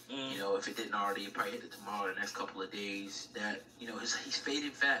 If it didn't already, it probably hit it tomorrow, the next couple of days, that, he's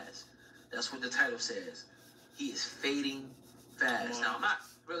fading fast. That's what the title says. He is fading fast. Now, I'm not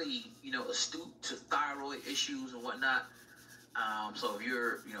really, astute to thyroid issues and whatnot. So if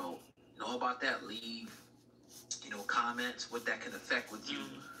you're, know about that, leave, comments, what that can affect with you.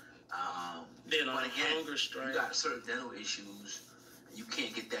 Then on but again, hunger strike, you got certain dental issues, and you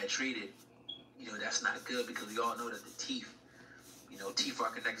can't get that treated. That's not good, because we all know that the teeth, teeth are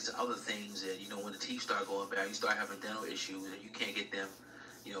connected to other things, and, when the teeth start going bad, you start having dental issues, and you can't get them,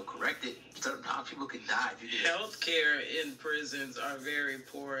 corrected. Sometimes people can die if you get healthcare in prisons are very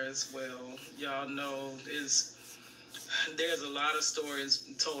poor as well. Y'all know there's a lot of stories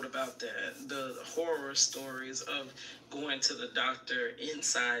told about that. The horror stories of going to the doctor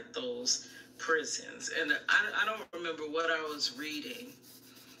inside those prisons. And I don't remember what I was reading.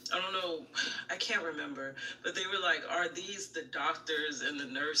 I don't know, I can't remember, but they were like, are these the doctors and the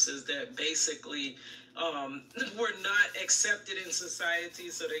nurses that basically were not accepted in society,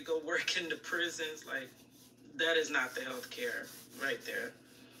 so they go work in the prisons? Like, that is not the healthcare right there.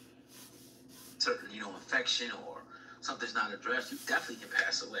 Certain, infection or something's not addressed, you definitely can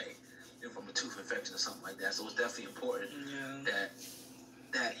pass away, from a tooth infection or something like that. So it's definitely important that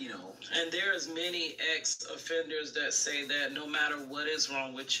And there's many ex-offenders that say that no matter what is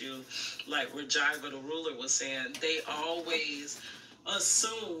wrong with you, like Rajiva the ruler was saying, they always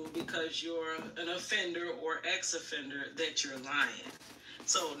assume, because you're an offender or ex-offender, that you're lying.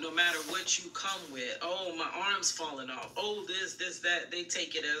 So no matter what you come with, oh, my arm's falling off, oh, this, that, they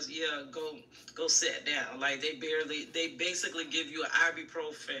take it as, yeah, go sit down. Like, they basically give you an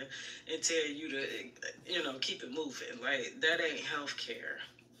ibuprofen and tell you to, keep it moving. Like, that ain't healthcare.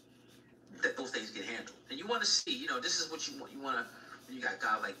 That those things get handled. And you want to see, this is what you want. You want to, when you got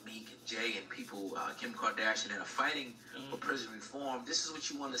guys like Meek and Jay and people, Kim Kardashian, that are fighing for prison reform, this is what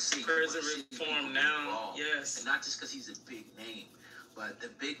you want to see. Prison reform now, yes. And not just because he's a big name, but the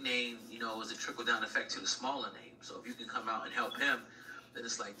big name, is a trickle-down effect to the smaller name. So if you can come out and help him, then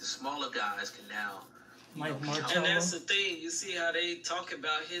it's like the smaller guys can now, Marchello. And that's the thing. You see how they talk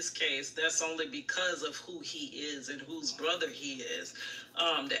about his case. That's only because of who he is and whose brother he is.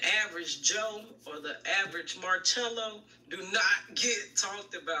 The average Joe or the average Marchello do not get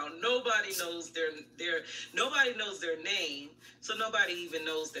talked about. Nobody knows nobody knows their name, so nobody even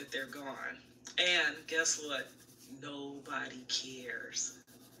knows that they're gone. And guess what? Nobody cares.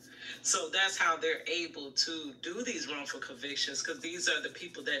 So that's how they're able to do these wrongful convictions, because these are the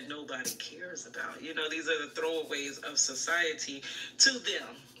people that nobody cares about. These are the throwaways of society to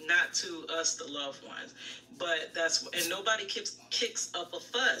them, not to us, the loved ones. But and nobody kicks up a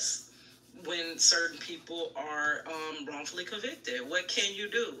fuss when certain people are wrongfully convicted. What can you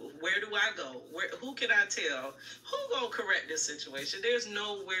do? Where do I go? Who can I tell? Who gonna correct this situation? There's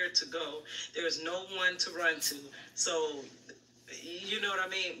nowhere to go. There's no one to run to. So, you know what I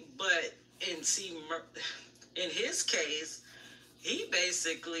mean? But in his case, he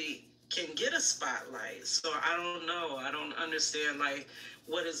basically can get a spotlight. So I don't know. I don't understand, like,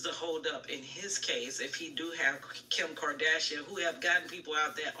 what is the holdup in his case if he do have Kim Kardashian, who have gotten people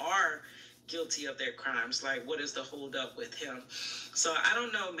out that are guilty of their crimes. Like, what is the holdup with him? So I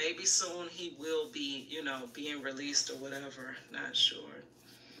don't know. Maybe soon he will be, being released or whatever. Not sure.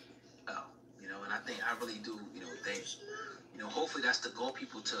 Oh, and I really do, think, hopefully that's the goal,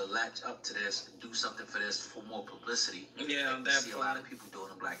 people to latch up to this and do something for this, for more publicity. Yeah, like that see a lot of people doing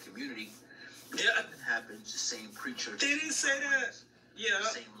in the black community. Yeah. It happens, the same preachers. Did he say that? Yeah. The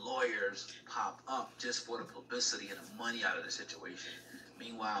same lawyers pop up just for the publicity and the money out of the situation.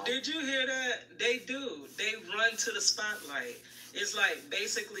 Meanwhile, Did you hear that? They do. They run to the spotlight. It's like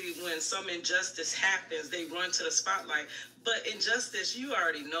basically when some injustice happens, they run to the spotlight. But injustice, you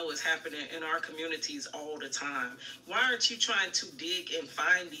already know, is happening in our communities all the time. Why aren't you trying to dig and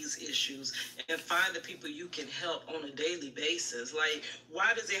find these issues and find the people you can help on a daily basis? Like,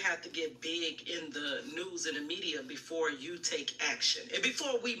 why does it have to get big in the news and the media before you take action and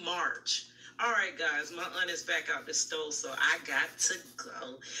before we march? All right, guys, my aunt is back out the stove, so I got to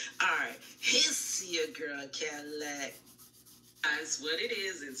go. All right, here's your girl, Kadlac. That's what it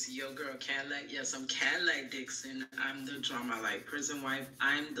is. It's your girl, Kadlac. Yes, I'm Kadlac Dixon. I'm the drama like prison wife.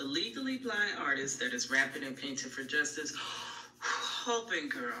 I'm the legally blind artist that is rapping and painting for justice. Hoping,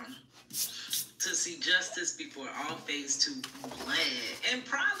 girl, to see justice before all fades to blood. And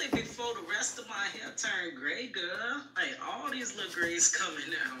probably before the rest of my hair turn gray, girl. Like, all these little grays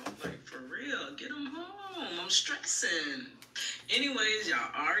coming out. Like, for real. Get them home. I'm stressing. Anyways, y'all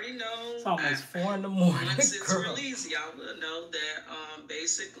already know. It's almost 4 in the morning. Once it's girl. released, y'all will know that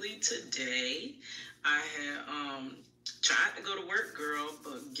basically today I had tried to go to work, girl,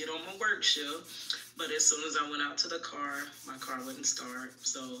 but get on my work shift. But as soon as I went out to the car, my car wouldn't start.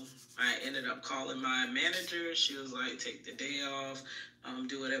 So I ended up calling my manager. She was like, take the day off,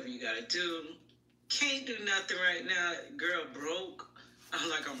 do whatever you gotta do. Can't do nothing right now. Girl, broke.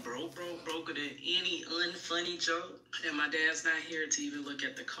 I'm broker than any unfunny joke. And my dad's not here to even look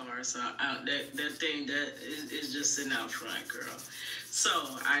at the car. So that thing that is just sitting out front, girl. So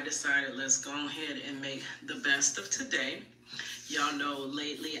I decided, let's go ahead and make the best of today. Y'all know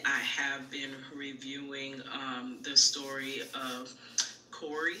lately I have been reviewing the story of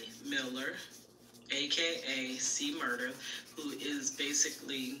Corey Miller, aka C. Murder, who is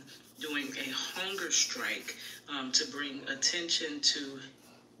basically doing a hunger strike to bring attention to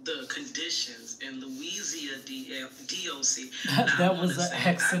the conditions in Louisiana DOC. That was an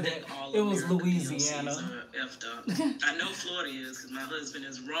accident. It was Louisiana. Effed up. I know Florida is because my husband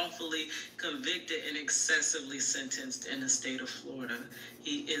is wrongfully convicted and excessively sentenced in the state of Florida.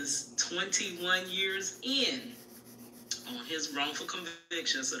 He is 21 years in on his wrongful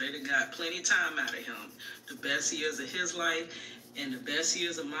conviction, so they done got plenty of time out of him. The best years of his life and the best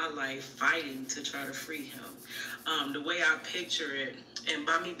years of my life fighting to try to free him. The way I picture it, and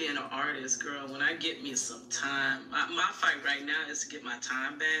by me being an artist, girl, when I get me some time, my fight right now is to get my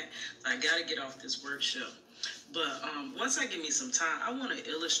time back. So I got to get off this work shift. But once I get me some time, I want to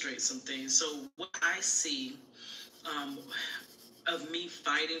illustrate some things. So what I see of me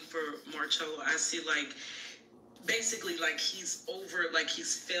fighting for Marchello, I see like, basically like he's over, like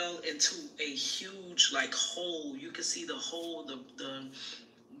he's fell into a huge like hole. You can see the hole, the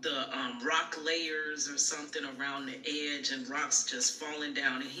rock layers or something around the edge, and rocks just falling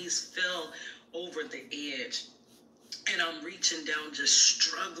down, and he's fell over the edge. And I'm reaching down, just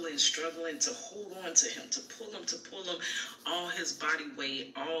struggling to hold on to him, to pull him, all his body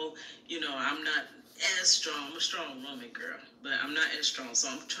weight, all, I'm not as strong. I'm a strong woman, girl, but I'm not as strong. So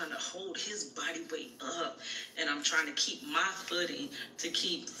I'm trying to hold his body weight up, and I'm trying to keep my footing to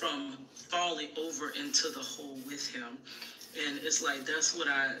keep from falling over into the hole with him. And it's like, that's what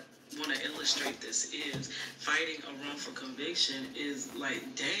I want to illustrate this is. Fighting a wrongful conviction is like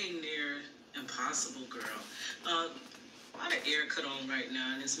dang near impossible, girl. A lot of air cut on right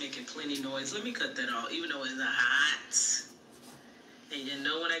now, and it's making plenty noise. Let me cut that off, even though it's hot. And you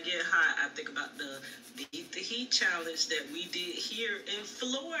know, when I get hot, I think about the Beat the Heat challenge that we did here in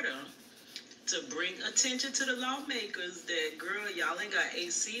Florida to bring attention to the lawmakers that, girl, y'all ain't got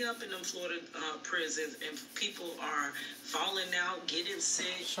AC up in them Florida prisons, and people are falling out, getting sick.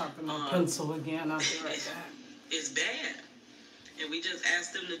 Sharpen my pencil again. I'll be right back. It's bad. And we just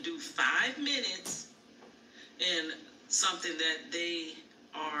asked them to do 5 minutes in something that they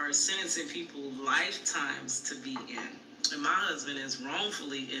are sentencing people lifetimes to be in. And my husband is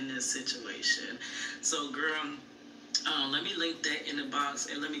wrongfully in this situation. So, girl, let me link that in the box,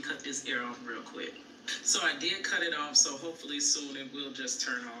 and let me cut this air off real quick. So I did cut it off, so hopefully soon it will just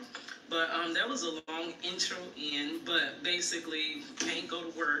turn off. But that was a long intro in, but basically can't go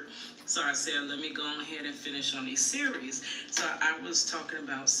to work. So I said, let me go ahead and finish on these series. So I was talking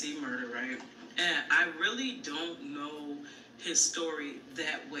about C. Murder, right? And I really don't know his story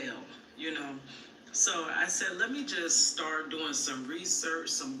that well, So I said, let me just start doing some research,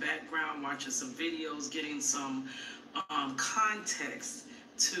 some background, watching some videos, getting some context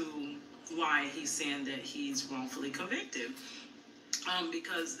to why he's saying that he's wrongfully convicted.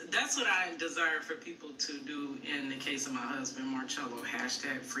 Because that's what I desire for people to do in the case of my husband, Marchello,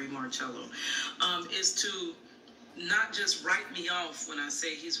 #free Marchello, is to not just write me off when I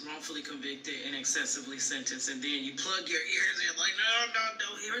say he's wrongfully convicted and excessively sentenced, and then you plug your ears and like, no,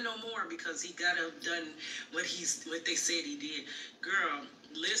 don't hear no more because he got to have done what they said he did. Girl,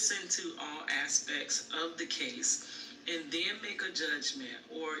 listen to all aspects of the case and then make a judgment,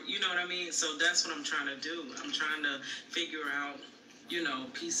 or you know what I mean? So that's what I'm trying to do. I'm trying to figure out, you know,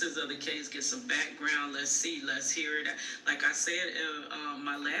 pieces of the case, get some background. Let's see, let's hear it. Like I said in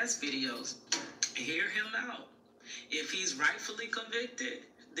my last videos, hear him out. If he's rightfully convicted,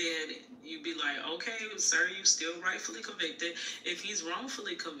 then you'd be like, okay, sir, you still rightfully convicted. If he's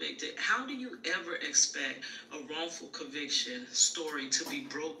wrongfully convicted, how do you ever expect a wrongful conviction story to be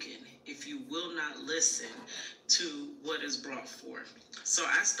broken if you will not listen to what is brought forth? So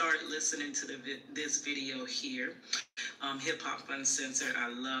I started listening to this video here, Hip Hop Uncensored. I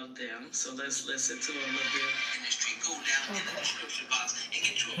love them. So let's listen to a little bit. Industry, go down in the description box and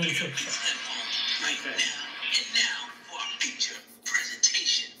get you a bigger piece of headphones right now. And now for our feature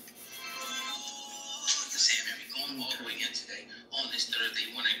presentation. Sam, we're going all the way in today on this Thursday.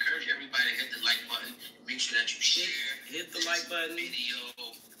 We want to encourage everybody to hit the like button. Make sure that you share. Hit the like button. Video.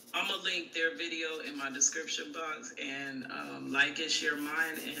 I'm going to link their video in my description box, and like it, share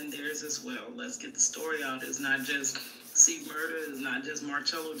mine and theirs as well. Let's get the story out. It's not just C Murder. It's not just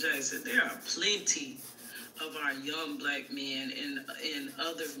Marchello Jackson. There are plenty of our young black men and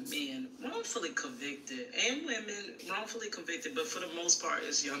other men wrongfully convicted, and women wrongfully convicted, but for the most part,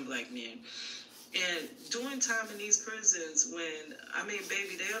 it's young black men. And doing time in these prisons when, I mean,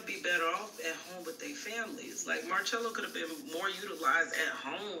 baby, they'll be better off at home with their families. Like, Marchello could have been more utilized at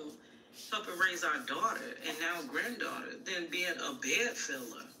home, helping raise our daughter and now granddaughter, than being a bed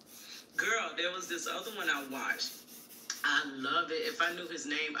filler. Girl, there was this other one I watched. I love it. If I knew his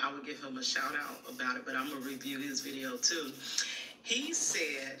name, I would give him a shout out about it, but I'm going to review his video too. He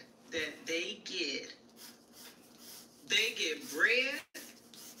said that they get bread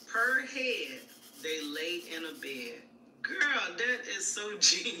per head they lay in a bed. Girl, that is so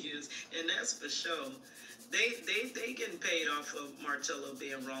genius, and that's for sure. They getting paid off of Marchello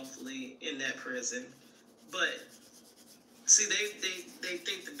being wrongfully in that prison, but see, they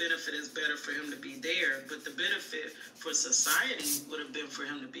think the benefit is better for him to be there, but the benefit for society would have been for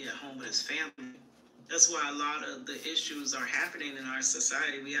him to be at home with his family. That's why a lot of the issues are happening in our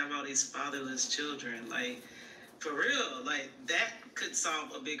society. We have all these fatherless children, like, for real, like, that could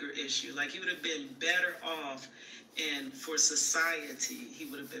solve a bigger issue. Like, he would have been better off, and for society, he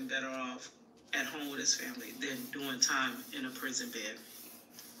would have been better off at home with his family than doing time in a prison bed.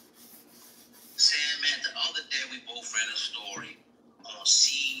 Sam, man, the other day we both read a story on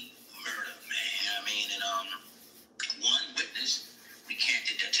C Murder, man. I mean, and one witness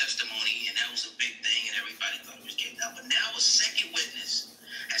recanted their testimony, and that was a big thing, and everybody thought it was getting out. But now a second witness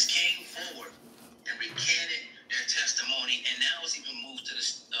has came forward and recanted their testimony, and now it's even moved to the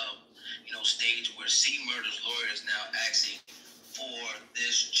stage where C Murder's lawyer is now asking for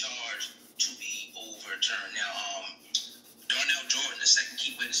this charge to be overturned. Now, Darnell Jordan, the second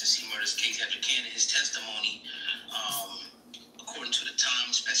key witness in C Murder's case, had recanted his testimony. According to the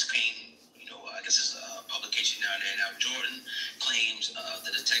Times, came, I guess it's a publication down there. Now, Jordan claims the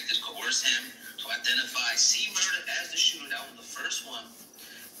detectives coerced him to identify C Murder as the shooter. That was the first one.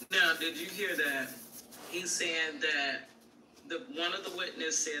 Now, did you hear that? He's saying that one of the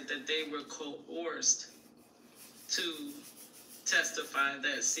witnesses said that they were coerced to testify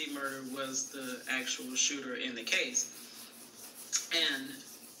that C Murder was the actual shooter in the case. And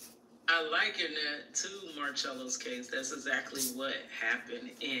I liken that to Marchello's case. That's exactly what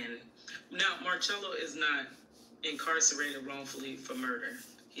happened. Now, Marchello is not incarcerated wrongfully for murder.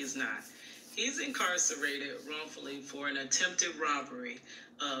 He's not. He's incarcerated wrongfully for an attempted robbery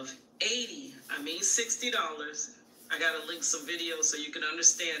of $60. I gotta link some videos so you can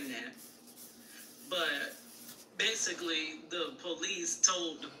understand that. But basically, the police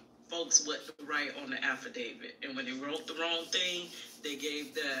told folks what to write on the affidavit, and when they wrote the wrong thing, they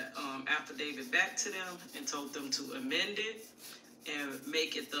gave that affidavit back to them and told them to amend it and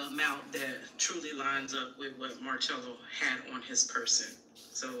make it the amount that truly lines up with what Marchello had on his person.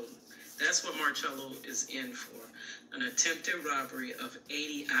 So that's what Marchello is in for. An attempted robbery of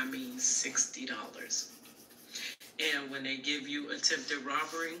 $60. And when they give you attempted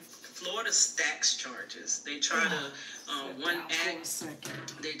robbery, Florida stacks charges. They try to,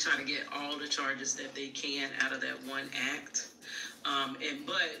 they try to get all the charges that they can out of that one act.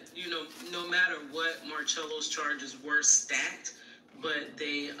 But no matter what, Marchello's charges were stacked, but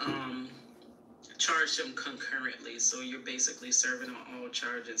they charged them concurrently. So you're basically serving on all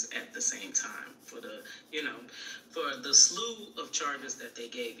charges at the same time for the, for the slew of charges that they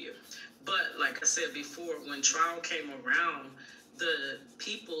gave you. But like I said before, when trial came around, the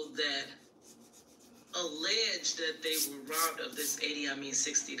people that alleged that they were robbed of this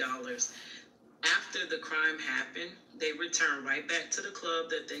 $60, after the crime happened, they returned right back to the club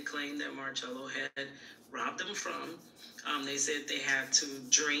that they claimed that Marchello had robbed them from. They said they had to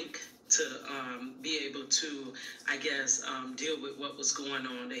drink to be able to, I guess, deal with what was going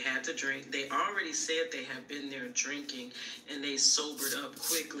on. They had to drink. They already said they had been there drinking, and they sobered up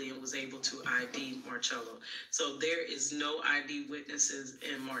quickly and was able to ID Marchello. So there is no ID witnesses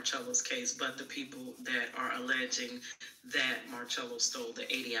in Marcello's case but the people that are alleging that Marchello stole the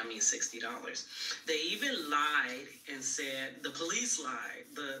 $60. They even lied and said, the police lied,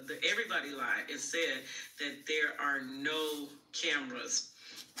 everybody lied and said that there are no cameras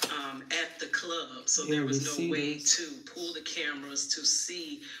at the club, so there was no way to pull the cameras to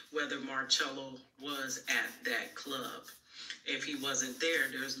see whether Marchello was at that club. If he wasn't there,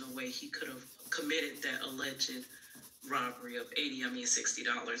 there's no way he could have committed that alleged robbery of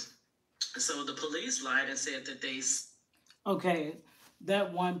 $60. So the police lied and said that they... Okay,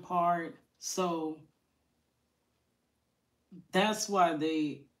 that one part, so that's why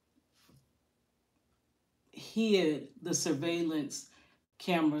they hid the surveillance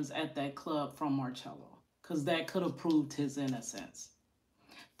cameras at that club from Marchello, because that could have proved his innocence.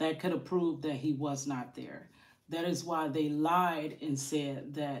 That could have proved that he was not there. That is why they lied and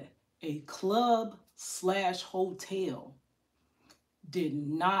said that a club/hotel did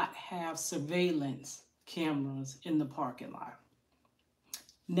not have surveillance cameras in the parking lot.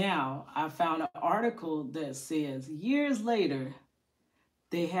 Now, I found an article that says years later,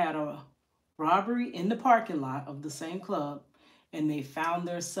 they had a robbery in the parking lot of the same club, and they found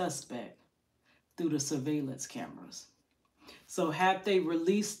their suspect through the surveillance cameras. So had they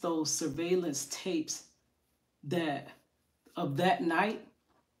released those surveillance tapes of that night,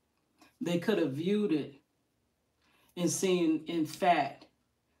 they could have viewed it and seen, in fact,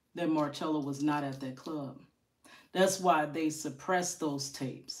 that Marchello was not at that club. That's why they suppressed those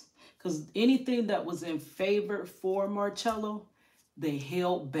tapes. Because anything that was in favor for Marchello, they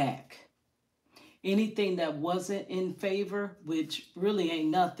held back. Anything that wasn't in favor, which really ain't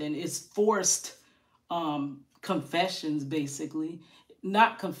nothing, it's forced confessions, basically.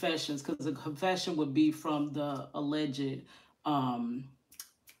 Not confessions, because a confession would be from the alleged,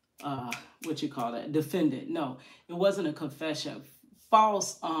 defendant. No, it wasn't a confession.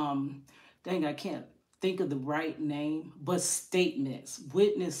 False, dang, I can't think of the right name, but statements,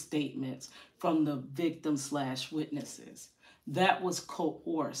 witness statements from the victim/witnesses. That was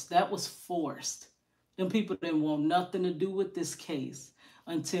coerced. That was forced. Them people didn't want nothing to do with this case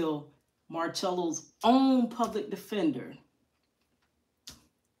until Marcello's own public defender.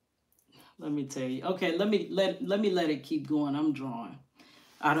 Let me tell you. Okay, let me let it keep going. I'm drawing.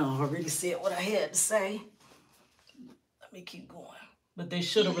 I done already said what I had to say. Let me keep going. But they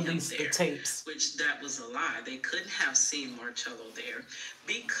should have released the tapes. Which that was a lie. They couldn't have seen Marchello there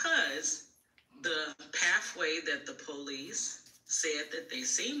because the pathway that the police said that they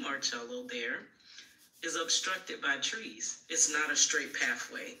seen Marchello there is obstructed by trees. It's not a straight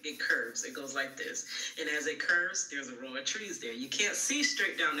pathway. It curves. It goes like this. And as it curves, there's a row of trees there. You can't see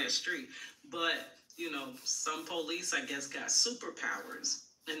straight down that street. But, some police, I guess, got superpowers.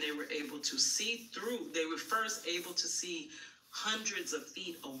 And they were able to see through. They were first able to see hundreds of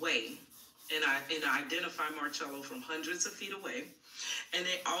feet away. And identify Marchello from hundreds of feet away. And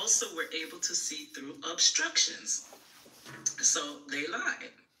they also were able to see through obstructions. So they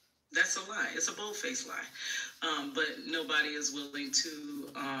lied. That's a lie. It's a bold-faced lie. But nobody is willing to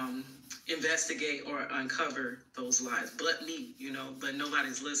investigate or uncover those lies but me, but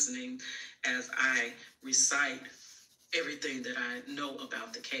nobody's listening as I recite everything that I know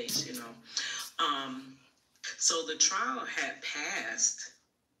about the case, So the trial had passed,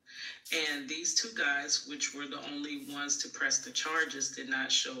 and these two guys, which were the only ones to press the charges, did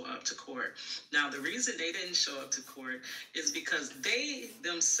not show up to court. Now, the reason they didn't show up to court is because they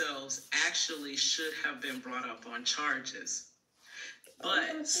themselves actually should have been brought up on charges.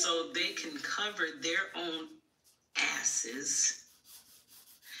 But so they can cover their own asses,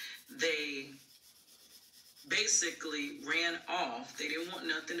 they basically ran off. They didn't want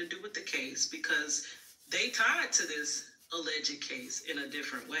nothing to do with the case because they tied to this alleged case in a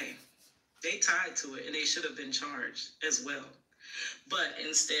different way. They tied to it, and they should have been charged as well. But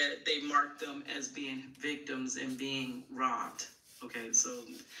instead, they marked them as being victims and being robbed. Okay, so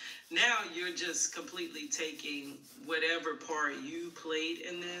now you're just completely taking whatever part you played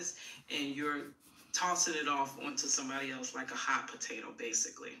in this, and you're tossing it off onto somebody else like a hot potato,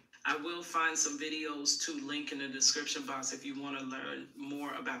 basically. I will find some videos to link in the description box if you want to learn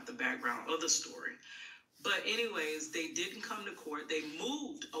more about the background of the story. But anyways, they didn't come to court. They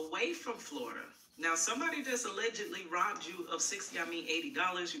moved away from Florida. Now, somebody just allegedly robbed you of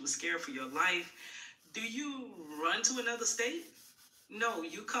 $80. You were scared for your life. Do you run to another state? No,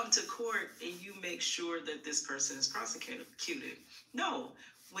 you come to court and you make sure that this person is prosecuted. No,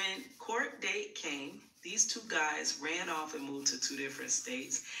 when court date came, these two guys ran off and moved to 2 different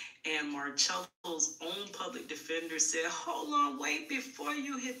states. And Marcello's own public defender said, hold on, wait, before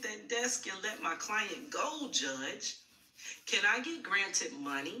you hit that desk and let my client go, judge, can I get granted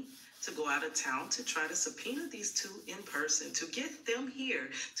money to go out of town to try to subpoena these two in person, to get them here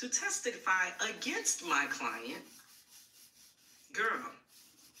to testify against my client? Girl.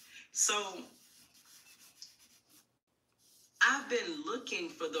 So I've been looking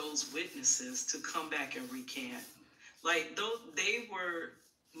for those witnesses to come back and recant. Like, they were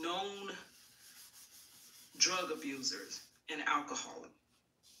known drug abusers and alcoholics.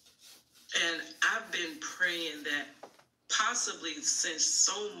 And I've been praying that possibly since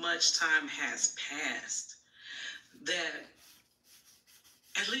so much time has passed, that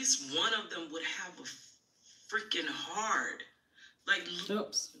at least one of them would have a freaking heart. Like,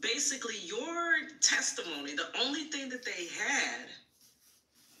 Oops. Basically, your testimony, the only thing that they had,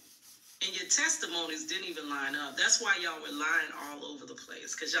 and your testimonies didn't even line up. That's why y'all were lying all over the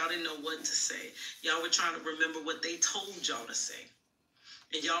place, because y'all didn't know what to say. Y'all were trying to remember what they told y'all to say.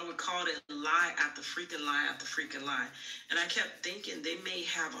 And y'all were called it lie after freaking lie after freaking lie. And I kept thinking they may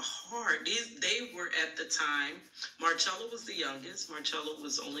have a heart. They were at the time, Marchello was the youngest. Marchello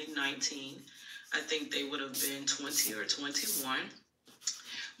was only 19. I think they would have been 20 or 21.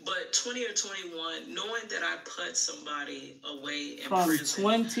 But 20 or 21, knowing that I put somebody away in From prison.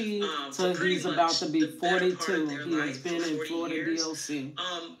 20 to he's about to be 42. He has been in Florida years. DOC.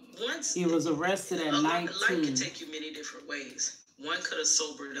 Once He was arrested at 19. Life can take you many different ways. One could have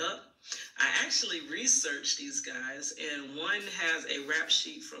sobered up. I actually researched these guys, and one has a rap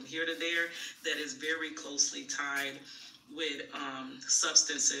sheet from here to there that is very closely tied with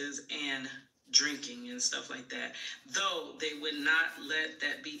substances and drinking and stuff like that. Though they would not let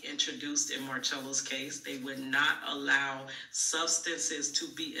that be introduced in Marcello's case. They would not allow substances to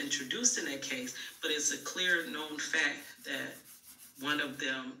be introduced in that case. But it's a clear known fact that one of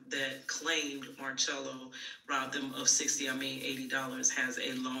them that claimed Marchello robbed them of $80 has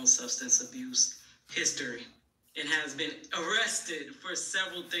a long substance abuse history and has been arrested for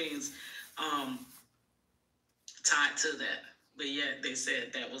several things tied to that. But yet they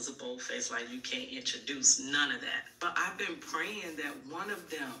said that was a bold-faced lie. You can't introduce none of that. But I've been praying that one of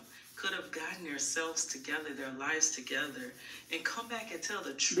them could have gotten themselves together, their lives together, and come back and tell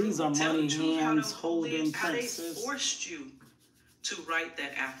the truth. These are tell money the truth hands holding how they princes. forced you to write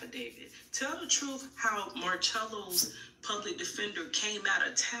that affidavit. Tell the truth how Marcello's public defender came out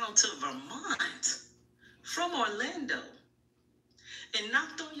of town to Vermont from Orlando and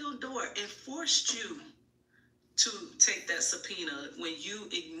knocked on your door and forced you to take that subpoena when you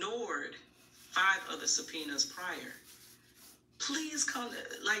ignored 5 other subpoenas prior. Please come,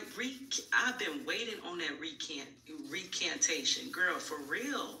 I've been waiting on that recantation. Girl, for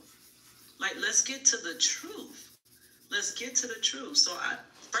real. Like, let's get to the truth. Let's get to the truth. So,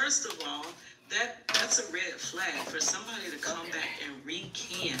 first of all, that's a red flag for somebody to come back and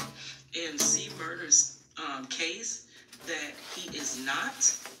recant and see Murder's case that he is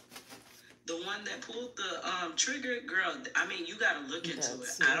not the one that pulled the trigger. Girl, I mean, you got to look into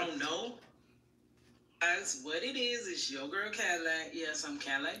it. I don't know. Guys, what it is your girl Kadlac. Yes, I'm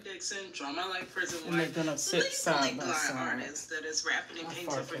Kadlac Dixon, Drama Like Prison And they're Wife. gonna sit side by blind side. artist that is rapping and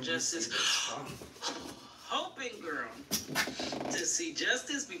painting for justice. Hoping, girl, to see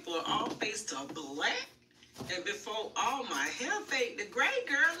justice before all face are black and before all my hair fade to gray.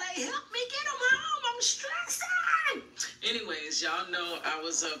 Girl, like, help me get them home. I'm stressing. Anyways, y'all know I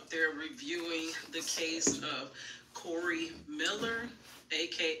was up there reviewing the case of Corey Miller,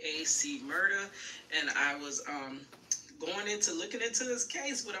 aka C Murder, and I was looking into this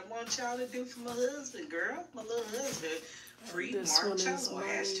case. What I want y'all to do for my husband, girl, my little husband. Free Marchello,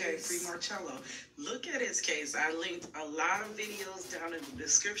 hashtag free Marchello. Look at his case. I linked a lot of videos down in the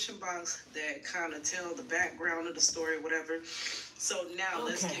description box that kind of tell the background of the story, whatever. So now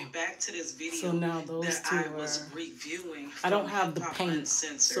let's get back to this video So now those that two I was reviewing. I don't have the paint,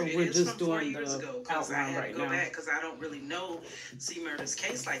 so we're just doing the outline right now. Because I don't really know C Murder's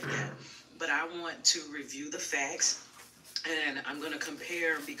case like that. But I want to review the facts And I'm going to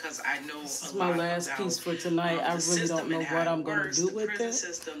compare because I know This is a my lot last about piece for tonight. I the really don't system know and how what it I'm gonna works, do the with prison it,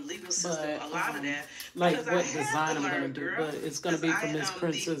 system, legal system, but a lot of that. like Because I what had design to I'm gonna learn, do. girl, But it's gonna because be I for Miss am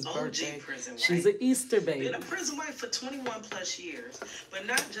Prince's the OG birthday. prison She's wife. an Easter Been baby. a prison wife for 21 plus years, but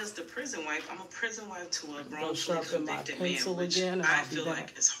not just a prison wife. I'm a prison wife to a Go wrongfully sharpen my convicted man, pencil which again, and I I'll be feel back.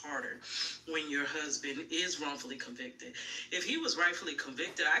 like is harder when your husband is wrongfully convicted. If he was rightfully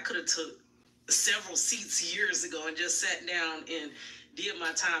convicted, I could have took several seats years ago and just sat down and did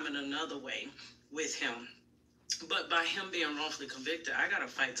my time in another way with him. But by him being wrongfully convicted, I gotta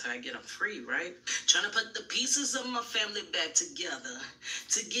fight till I get him free, right? Trying to put the pieces of my family back together.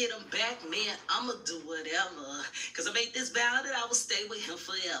 To get him back, man, I'ma do whatever. Cause I made this vow that I will stay with him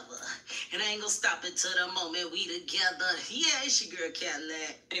forever. And I ain't gonna stop until the moment we together. Yeah, it's your girl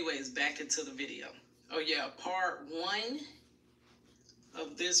Kadlac. Anyways, back into the video. Oh yeah, part 1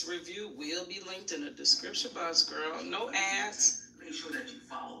 of this review will be linked in the description box, girl. No ads. Make sure that you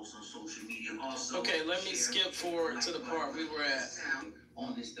follow us on social media. Also, Okay, let me skip forward to the part we were at.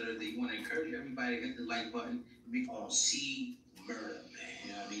 On this Thursday, you want to encourage everybody to hit the like button. We gonna see murder, man.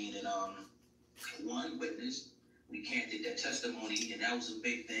 You know what I mean? And one witness, we can't get that testimony, and that was a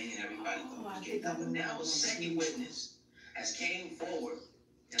big thing, and everybody was getting up. But now a second witness has came forward.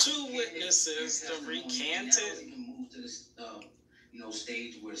 2 witnesses to recant it. We can move to this,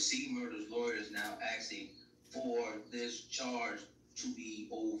 stage where C Murder's lawyers now asking for this charge to be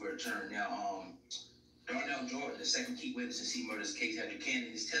overturned. Now, Darnell Jordan, the second key witness in C Murder's case, had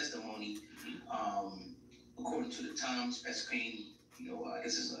recanted his testimony. According to the Times, Pescane, I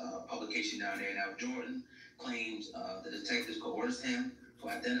guess it's a publication down there. Now, Jordan claims the detectives coerced him to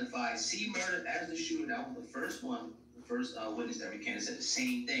identify C Murder as the shooter. That was the first one, the first witness that recanted said the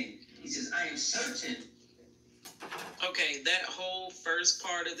same thing. He says, "I am certain." Okay, that whole first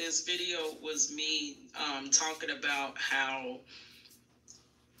part of this video was me talking about how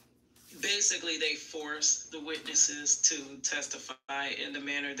basically they force the witnesses to testify in the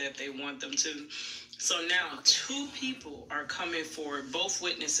manner that they want them to. So now 2 people are coming forward, both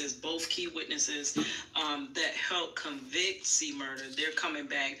witnesses, both key witnesses that helped convict C Murder. They're coming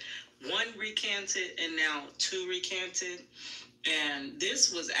back. 1 recanted and now 2 recanted. And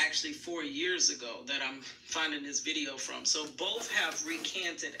this was actually 4 years ago that I'm finding this video from. So both have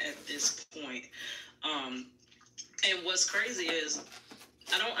recanted at this point. And what's crazy is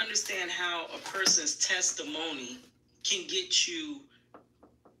I don't understand how a person's testimony can get you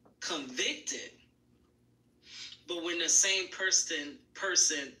convicted. But when the same person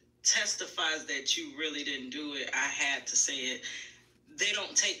testifies that you really didn't do it, I had to say it, they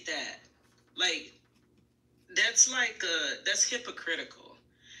don't take that. Like, that's hypocritical.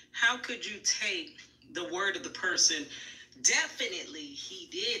 How could you take the word of the person, definitely he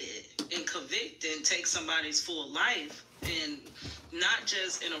did it, and convict and take somebody's full life? And not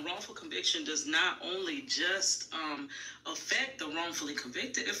just in a wrongful conviction does not only just affect the wrongfully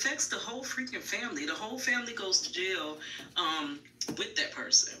convicted, it affects the whole freaking family. The whole family goes to jail with that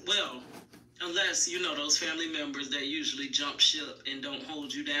person. Well, unless, those family members that usually jump ship and don't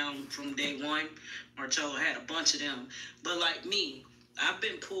hold you down from day one. Marchello had a bunch of them. But like me, I've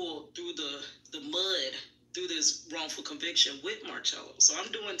been pulled through the mud through this wrongful conviction with Marchello. So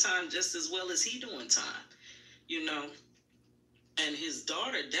I'm doing time just as well as he doing time, And his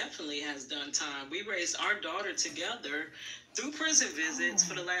daughter definitely has done time. We raised our daughter together through prison visits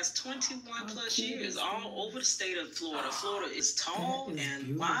for the last 21 plus years, all over the state of Florida. Florida is tall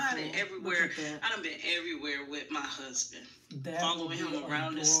and wide and everywhere. I done been everywhere with my husband, following him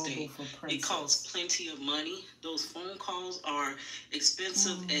around the state. It costs plenty of money. Those phone calls are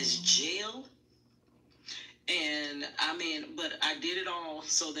expensive as jail. And but I did it all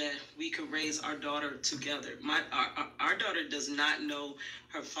so that we could raise our daughter together. Our daughter does not know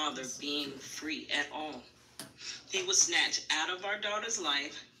her father being free at all. He was snatched out of our daughter's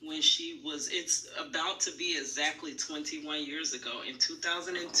life when it's about to be exactly 21 years ago in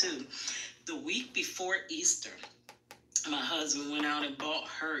 2002, the week before Easter. My husband went out and bought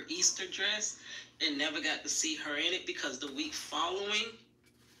her Easter dress and never got to see her in it because the week following,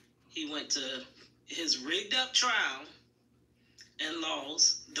 he went to his rigged up trial and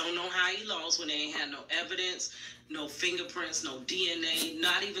lost. Don't know how he lost when they ain't had no evidence, no fingerprints, no DNA,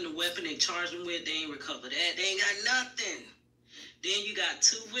 not even the weapon they charged him with. They ain't recovered that. They ain't got nothing. Then you got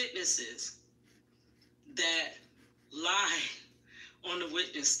 2 witnesses that lie on the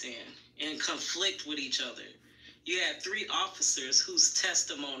witness stand and conflict with each other. You had 3 officers whose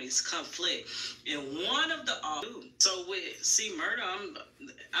testimonies conflict. And one of the officers, so with C Murder,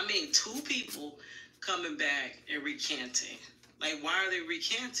 2 people coming back and recanting. Like, why are they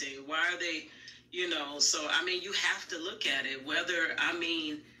recanting? Why are they You know, so I mean, you have to look at it. Whether, I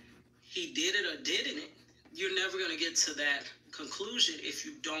mean, he did it or didn't it, you're never going to get to that conclusion if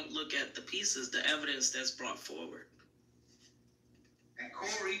you don't look at the pieces, the evidence that's brought forward. And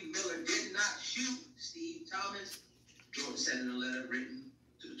Corey Miller did not shoot Steve Thomas. Jordan said in a letter written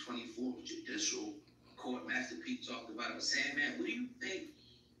to the 24th Judicial Court, Master Pete talked about it. But Sandman, what do you think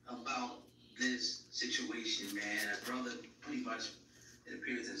about this situation, man? A brother pretty much, it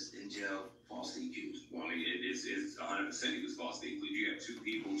appears, is in jail, falsely accused. Well, I mean, it's 100% he was falsely accused. You have two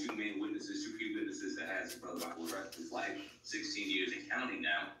people, two main witnesses, two key witnesses that has his brother for the rest of his life, 16 years and counting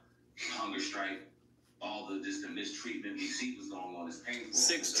now, hunger strike, all the just the mistreatment we see was going on is painful.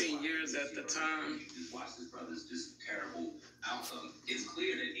 16 years at the time. You just watch this brother's just terrible outcome. It's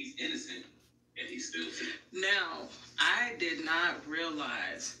clear that he's innocent and he's still sick. Now, I did not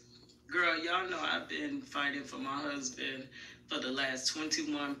realize, girl, y'all know I've been fighting for my husband for the last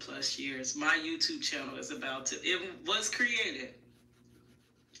 21 plus years. My YouTube channel is it was created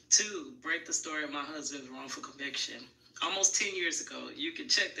to break the story of my husband's wrongful conviction. Almost 10 years ago. You can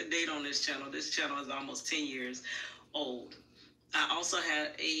check the date on this channel. This channel is almost 10 years old. I also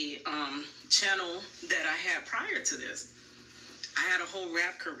had a channel that I had prior to this. I had a whole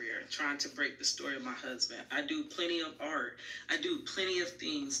rap career trying to break the story of my husband. I do plenty of art. I do plenty of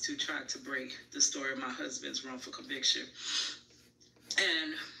things to try to break the story of my husband's wrongful conviction.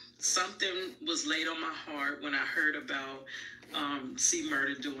 And something was laid on my heart when I heard about C.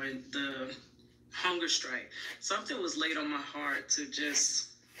 Murder doing the hunger strike. Something was laid on my heart to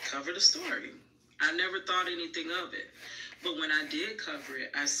just cover the story. I never thought anything of it. But when I did cover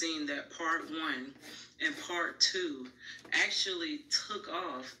it, I seen that part 1 and part 2 actually took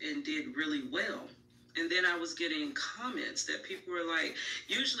off and did really well. And then I was getting comments that people were like,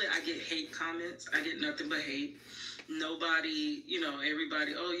 usually I get hate comments. I get nothing but hate. Nobody,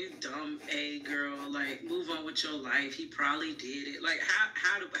 everybody, oh, you dumb girl, like, move on with your life. He probably did it. Like,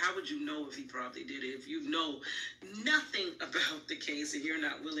 how would you know if he probably did it if you know nothing about the case and you're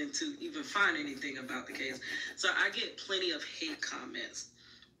not willing to even find anything about the case? So I get plenty of hate comments.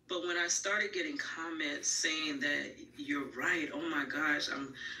 But when I started getting comments saying that you're right, oh my gosh,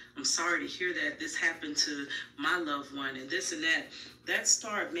 I'm sorry to hear that this happened to my loved one and this and that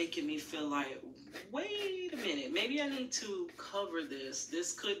started making me feel like, wait a minute, maybe I need to cover this.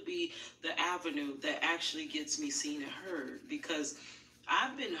 This could be the avenue that actually gets me seen and heard, because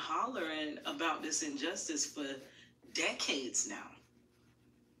I've been hollering about this injustice for decades now.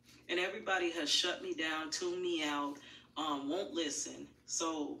 And everybody has shut me down, tuned me out, won't listen.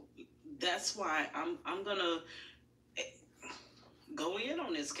 So that's why I'm gonna go in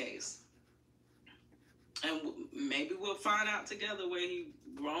on this case. And maybe we'll find out together where he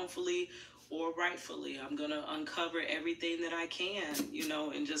wrongfully or rightfully. I'm going to uncover everything that I can,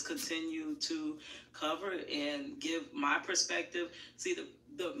 and just continue to cover and give my perspective. See,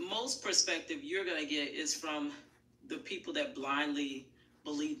 the most perspective you're going to get is from the people that blindly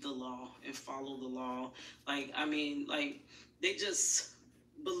believe the law and follow the law. They just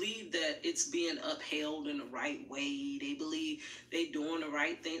believe that it's being upheld in the right way. They believe they doing the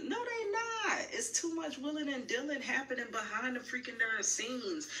right thing. No, they not. It's too much willing and dealing happening behind the freaking darn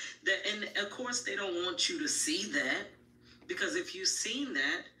scenes. And of course, they don't want you to see that, because if you seen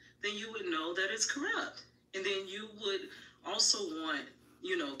that, then you would know that it's corrupt. And then you would also want,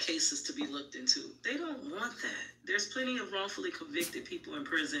 cases to be looked into. They don't want that. There's plenty of wrongfully convicted people in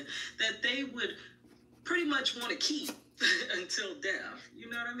prison that they would pretty much want to keep until death. You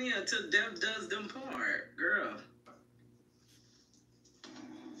know what I mean? Until death does them part, girl.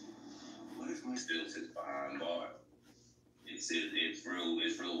 What if my still sits behind bar? It's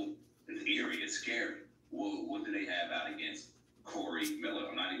real, it's eerie, it's scary. What do they have out against Corey Miller?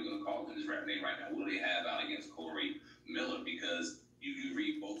 I'm not even going to call him his rap name right now. What do they have out against Corey Miller? Because you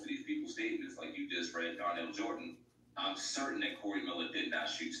read both of these people's statements, like you just read Darnell Jordan. I'm certain that Corey Miller did not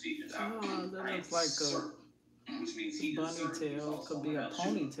shoot Stephen Thomas. Oh, that looks like certain. Which means he bunny tail, could be a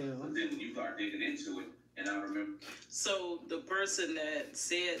ponytail. But then when you start digging into it, and I remember. So the person that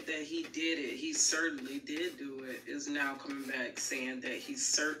said that he did it, he certainly did do it, is now coming back saying that he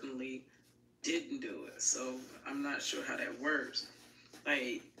certainly didn't do it. So I'm not sure how that works.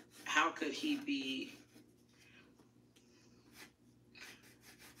 Like, how could he be?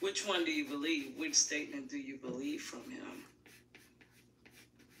 Which one do you believe? Which statement do you believe from him?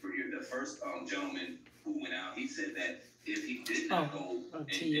 The first gentleman who went out, he said that if he did not go and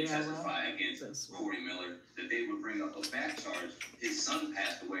testify against Corey Miller, that they would bring up a back charge. His son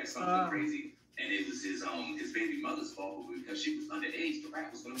passed away or something crazy, and it was his baby mother's fault, but because she was underage, the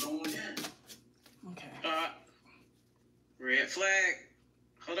rap was going to go on again. Okay. Red flag.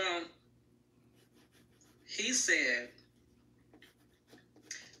 Hold on. he said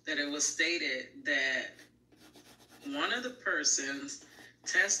that it was stated that one of the persons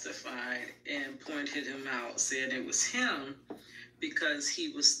testified and pointed him out, said it was him because he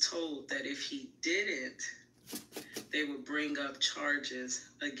was told that if he didn't, they would bring up charges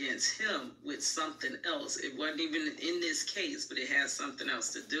against him with something else. It wasn't even in this case, but it has something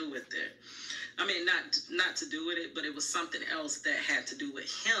else to do with it. I mean, not to do with it, but it was something else that had to do with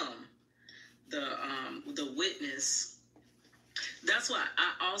him, the witness. That's why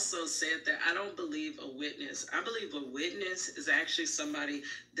I also said that I don't believe a witness. I believe a witness is actually somebody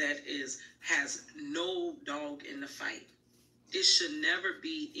that has no dog in the fight. It should never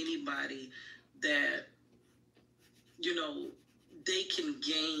be anybody that, you know, they can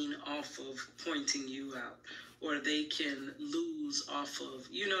gain off of pointing you out, or they can lose off of,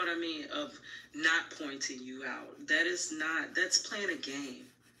 you know what I mean, of not pointing you out. That's playing a game.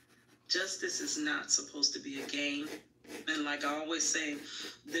 Justice is not supposed to be a game. And like I always say,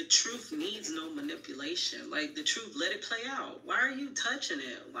 the truth needs no manipulation. Like the truth, let it play out. Why are you touching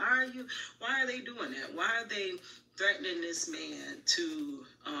it? Why are they doing that? Why are they threatening this man to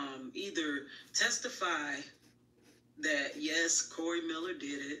either testify that yes, Corey Miller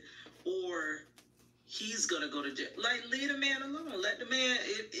did it, or he's gonna go to jail? Like, leave the man alone. Let the man,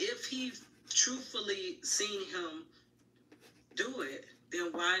 if he truthfully seen him do it,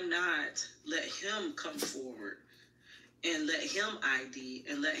 then why not let him come forward and let him ID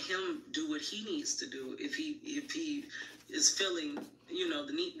and let him do what he needs to do? If he is feeling, you know,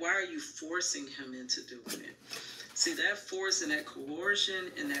 the need, why are you forcing him into doing it? See, that force and that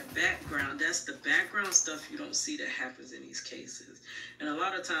coercion and that background, that's the background stuff you don't see that happens in these cases. And a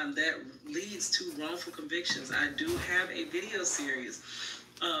lot of times that leads to wrongful convictions. I do have a video series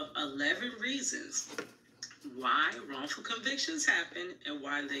of 11 reasons why wrongful convictions happen and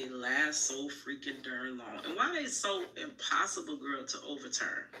why they last so freaking darn long and why they so impossible, girl, to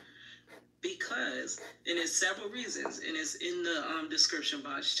overturn. Because, and it's several reasons, and it's in the description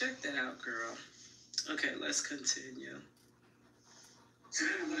box. Check that out, girl. Okay, let's continue. So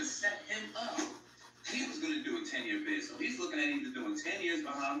they were going to set him up. He was going to do a 10-year bid. So he's looking at either doing 10 years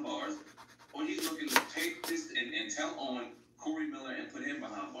behind bars, or he's looking to take this and tell on Corey Miller and put him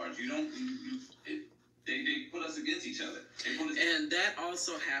behind bars. They put us against each other. And that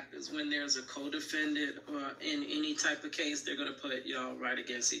also happens when there's a co-defendant or in any type of case, they're going to put y'all right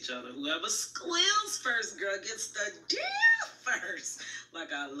against each other. Whoever squeals first, girl, gets the deal first.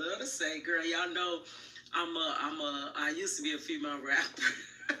 Like I love to say, girl, y'all know I used to be a female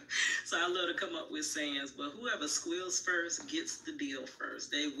rapper. So I love to come up with sayings, but whoever squeals first gets the deal first.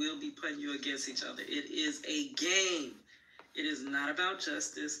 They will be putting you against each other. It is a game. It is not about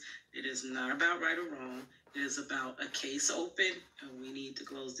justice. It is not about right or wrong. It is about a case open, and we need to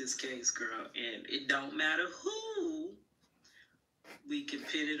close this case, girl. And it don't matter who, we can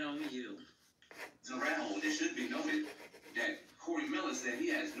pin it on you. Around, it should be noted that Corey Miller said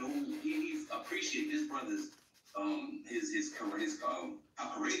he appreciates his brother's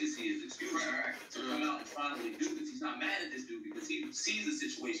how courageous he is, to come out and finally do this. He's not mad at this dude because he sees the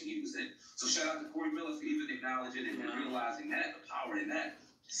situation he was in. So shout out to Corey Miller for even acknowledging it and realizing that, the power in that.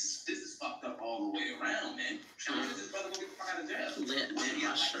 This is fucked up all the way around, man. This brother gonna get the fuck out of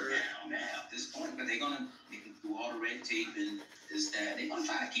jail. Now, at this point, but they can do all the red tape and this, that. They're gonna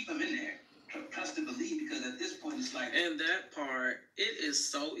try to keep him in there. Trust and believe, because at this point it's like. And that part, it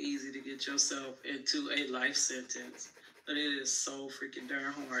is so easy to get yourself into a life sentence, but it is so freaking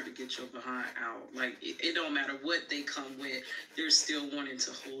darn hard to get your behind out. Like, it don't matter what they come with, they're still wanting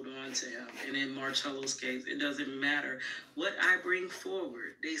to hold on to him. And in Marcello's case, it doesn't matter what I bring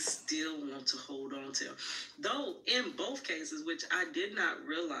forward, they still want to hold on to him. Though in both cases, which I did not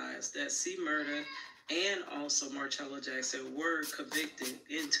realize, that C. Murder and also Marchello Jackson were convicted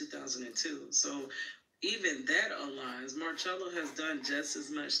in 2002. So even that aligns. Marcello has done just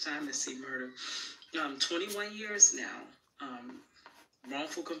as much time as C. Murder. 21 years now.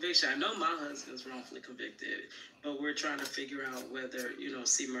 Wrongful conviction. I know my husband's wrongfully convicted, but we're trying to figure out whether,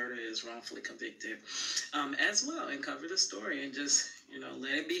 C. Murder is wrongfully convicted as well, and cover the story and just,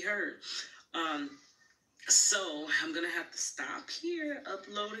 let it be heard. So I'm going to have to stop here,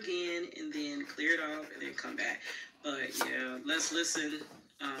 upload again, and then clear it off, and then come back. But yeah, let's listen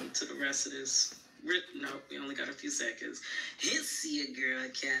to the rest of this. No, we only got a few seconds. It's your girl,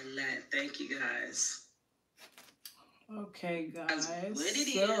 Kadlac. Thank you, guys. Okay, guys. What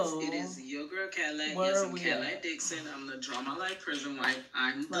it is your girl, Kadlac. Yes, I'm Kadlac Dixon. I'm the Draw My Life Prison Wife.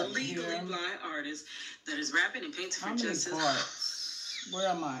 I'm the legally blind artist that is rapping and painting for justice. Parts? Where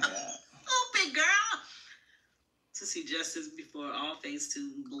am I at? Stupid girl. to see justice before all phase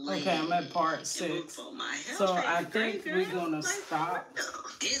 2 blame. Okay, I'm at part 6. For my health, So I think we're gonna stop.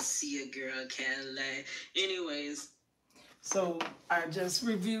 It's your girl Kadlac. Anyways, so I just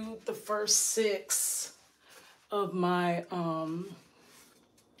reviewed the first 6 of my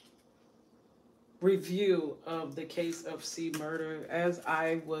review of the case of C murder as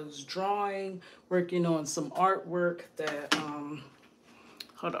I was drawing, working on some artwork that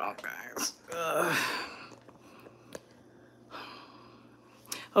hold on guys.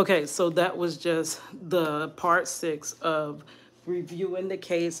 Okay, so that was just the part 6 of reviewing the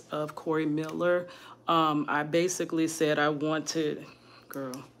case of Corey Miller. I basically said I wanted,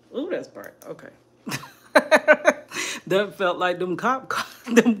 girl, ooh, that's bright, okay. That felt like them cop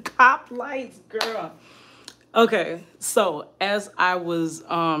lights, girl. Okay, so as I was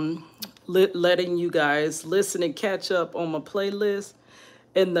letting you guys listen and catch up on my playlist,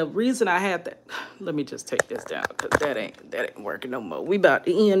 and the reason I had that, let me just take this down because that ain't working no more. We about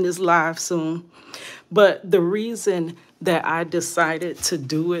to end this live soon. But the reason that I decided to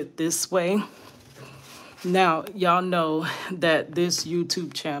do it this way, now y'all know that this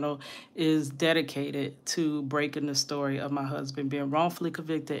YouTube channel is dedicated to breaking the story of my husband being wrongfully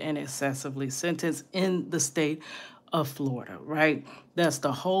convicted and excessively sentenced in the state of Florida, right? That's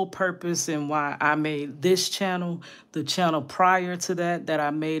the whole purpose and why I made this channel. The channel prior to that I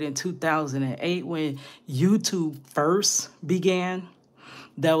made in 2008 when YouTube first began.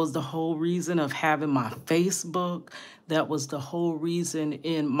 That was the whole reason of having my Facebook. That was the whole reason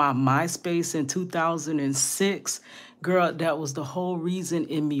in my MySpace in 2006. Girl, that was the whole reason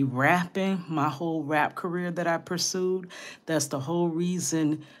in me rapping, my whole rap career that I pursued. That's the whole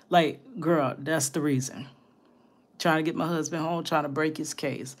reason, like, girl, that's the reason. Trying to get my husband home, trying to break his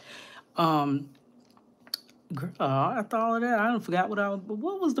case. Girl, after all of that, I forgot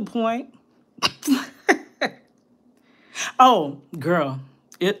what was the point? Oh, girl,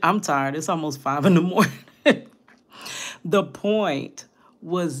 I'm tired. It's almost 5 in the morning. The point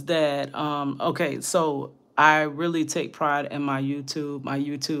was that, okay, so I really take pride in my YouTube. My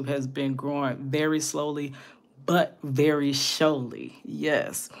YouTube has been growing very slowly, but very surely,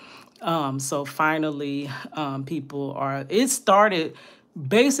 yes. So finally, people are, it started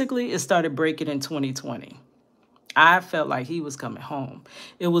breaking in 2020. I felt like he was coming home.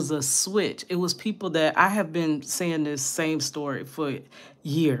 It was a switch. It was people that I have been saying this same story for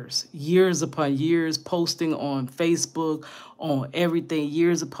years upon years, posting on Facebook, on everything,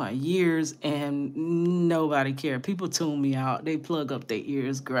 years upon years, and nobody cared. People tune me out. They plug up their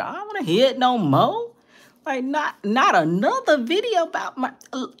ears. Girl, I don't want to hear it no more. Like, not another video about my,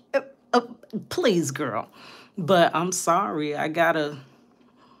 please, girl. But I'm sorry. I'm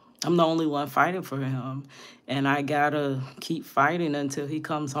the only one fighting for him. And I gotta keep fighting until he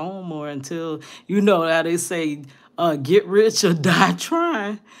comes home or until, you know how they say, get rich or die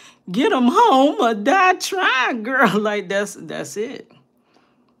trying. Get him home or die trying, girl. Like, that's it.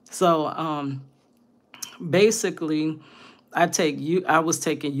 So, basically, I was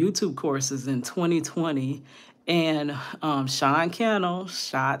taking YouTube courses in 2020. And Sean Cannell,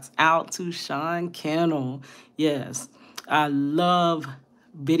 shots out to Sean Cannell. Yes, I love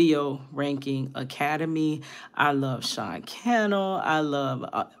Video Ranking Academy. I love Sean Cannell. I love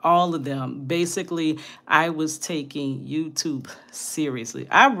all of them. Basically, I was taking YouTube seriously.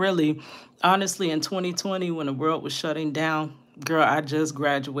 I really, honestly, in 2020, when the world was shutting down, girl, I just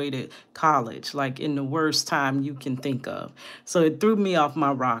graduated college, like in the worst time you can think of. So it threw me off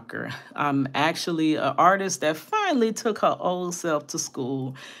my rocker. I'm actually an artist that finally took her old self to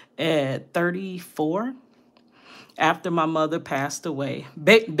school at 34. After my mother passed away.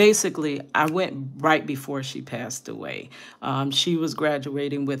 Basically, I went right before she passed away. She was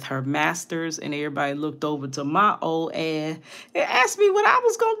graduating with her master's, and everybody looked over to my old ass and asked me what I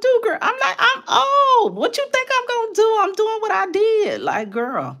was going to do, girl. I'm like, I'm old. What you think I'm going to do? I'm doing what I did. Like,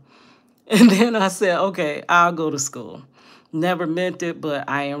 girl. And then I said, okay, I'll go to school. Never meant it, but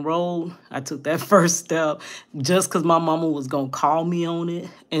I enrolled. I took that first step just because my mama was going to call me on it.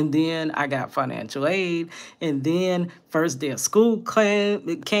 And then I got financial aid. And then first day of school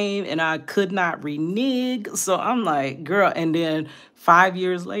came and I could not renege. So I'm like, girl. And then 5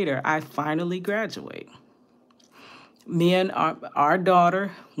 years later, I finally graduate. Me and our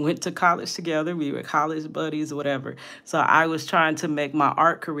daughter went to college together. We were college buddies, whatever. So I was trying to make my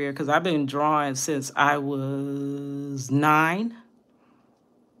art career because I've been drawing since I was 9.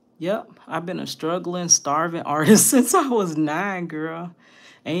 Yep, I've been a struggling, starving artist since I was 9, girl.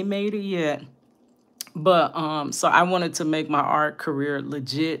 Ain't made it yet. But so I wanted to make my art career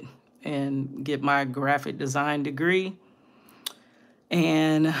legit and get my graphic design degree.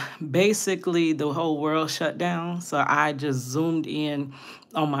 And basically the whole world shut down. So I just zoomed in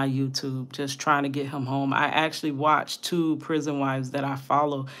on my YouTube, just trying to get him home. I actually watched 2 prison wives that I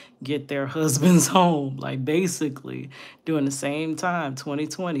follow get their husbands home, like basically during the same time,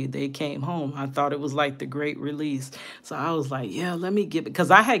 2020, they came home. I thought it was like the great release. So I was like, yeah, let me get,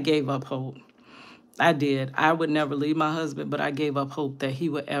 because I had gave up hope. I did. I would never leave my husband, but I gave up hope that he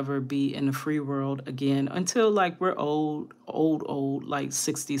would ever be in the free world again until like we're old, like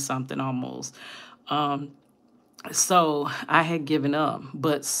 60 something almost. So I had given up,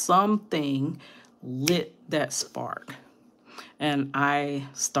 but something lit that spark. And I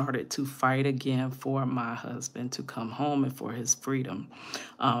started to fight again for my husband to come home and for his freedom.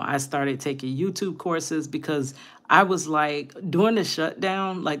 I started taking YouTube courses because I was like, during the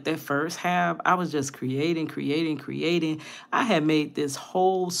shutdown, like that first half, I was just creating. I had made this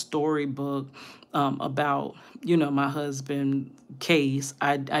whole storybook about, my husband case.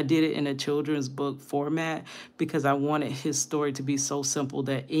 I did it in a children's book format because I wanted his story to be so simple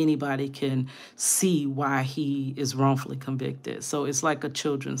that anybody can see why he is wrongfully convicted. So it's like a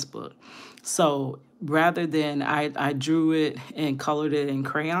children's book. So rather than I drew it and colored it in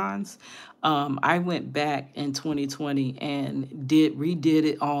crayons, I went back in 2020 and redid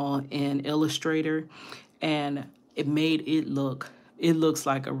it all in Illustrator, and it made it looks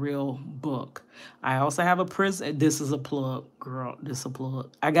like a real book. I also have a prison. This is a plug, girl. This is a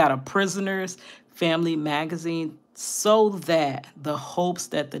plug. I got a Prisoners Family magazine so that the hopes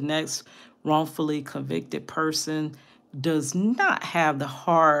that the next wrongfully convicted person does not have the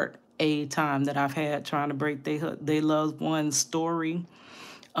hard a time that I've had trying to break they loved one's story.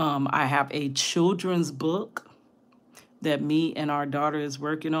 I have a children's book that me and our daughter is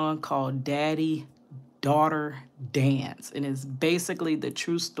working on called Daddy Daughter Dance. And it's basically the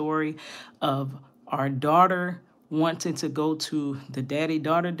true story of our daughter wanting to go to the daddy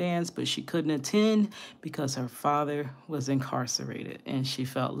daughter dance, but she couldn't attend because her father was incarcerated. And she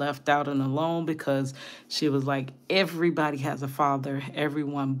felt left out and alone because she was like, everybody has a father,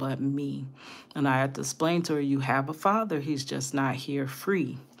 everyone but me. And I had to explain to her, you have a father, he's just not here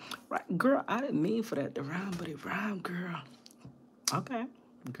free. Right, girl, I didn't mean for that to rhyme, but it rhymed, girl. Okay.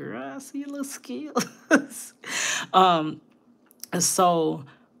 Girl, I see your little skills. So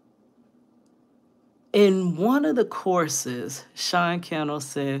in one of the courses, Sean Cannell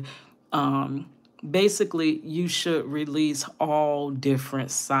said, basically, you should release all different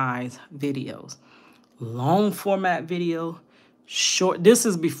size videos. Long format video, short. This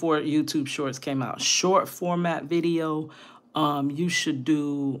is before YouTube Shorts came out. Short format video. You should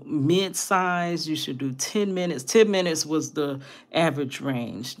do mid-size. You should do 10 minutes. 10 minutes was the average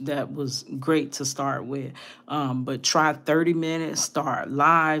range. That was great to start with. But try 30 minutes, start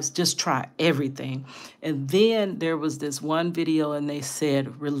lives, just try everything. And then there was this one video and they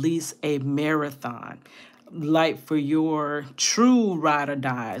said, release a marathon. Like for your true ride or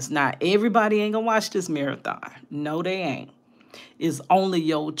dies. Now, everybody ain't gonna watch this marathon. No, they ain't. It's only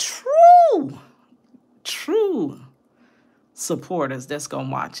your true supporters that's gonna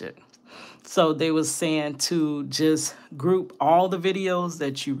watch it. So they was saying to just group all the videos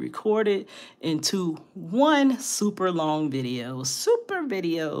that you recorded into one super long video, super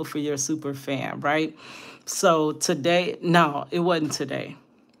video for your super fan, right? So today, no, it wasn't today.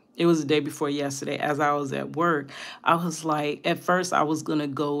 It was the day before yesterday. As I was at work, I was like, at first I was going to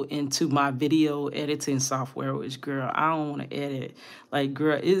go into my video editing software, which, girl, I don't want to edit. Like,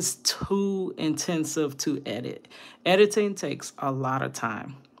 girl, it's too intensive to edit. Editing takes a lot of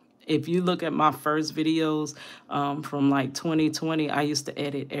time. If you look at my first videos from like 2020, I used to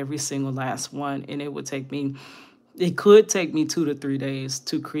edit every single last one, and it would take me, it could take me 2 to 3 days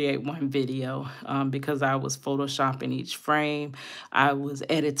to create one video because I was photoshopping each frame. I was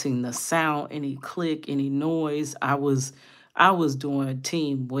editing the sound, any click, any noise. I was doing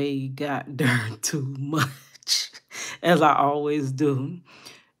team way got darn too much, as I always do.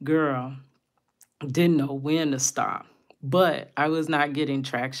 Girl, didn't know when to stop, but I was not getting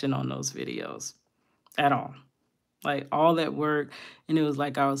traction on those videos at all. Like all that work, and it was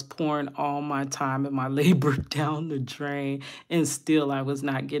like I was pouring all my time and my labor down the drain, and still I was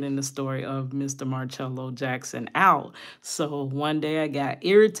not getting the story of Mr. Marchello Jackson out. So one day I got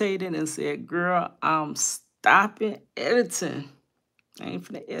irritated and said, girl, I'm stopping editing. I ain't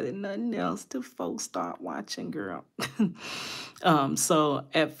finna edit nothing else till folks start watching, girl. So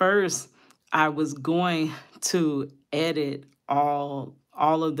at first I was going to edit all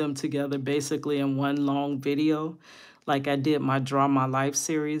of them together basically in one long video. Like I did my Draw My Life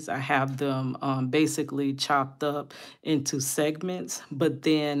series. I have them basically chopped up into segments, but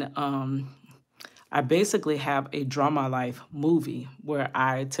then I basically have a Draw My Life movie where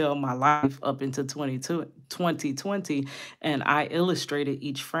I tell my life up into 2020, and I illustrated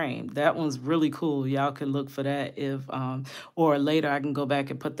each frame. That one's really cool. Y'all can look for that if, or later I can go back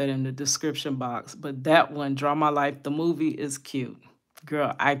and put that in the description box. But that one, Draw My Life, the movie, is cute.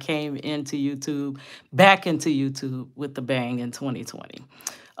 Girl, I came back into YouTube with the bang in 2020.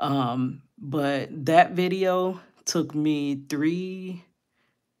 But that video took me three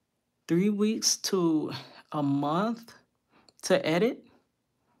weeks to a month to edit.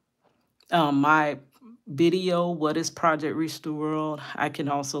 My video, What is Project Reach the World? I can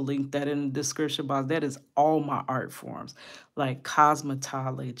also link that in the description box. That is all my art forms, like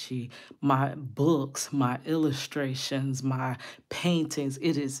cosmetology, my books, my illustrations, my paintings.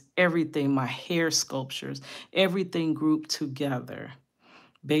 It is everything, my hair sculptures, everything grouped together,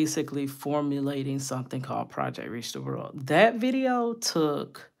 basically formulating something called Project Reach the World. That video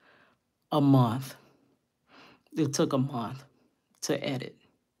took a month. It took a month to edit.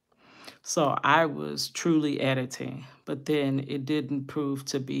 So I was truly editing, but then it didn't prove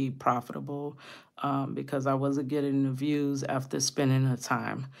to be profitable because I wasn't getting the views after spending the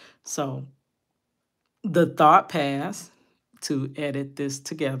time. So the thought passed to edit this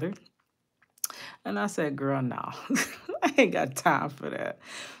together. And I said, girl, no, I ain't got time for that.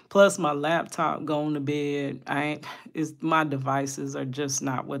 Plus my laptop going to bed. My devices are just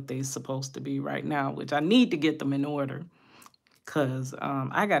not what they're supposed to be right now, which I need to get them in order. Because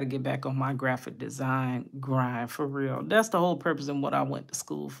I got to get back on my graphic design grind for real. That's the whole purpose of what I went to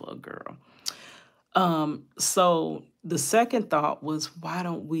school for, girl. So the second thought was, why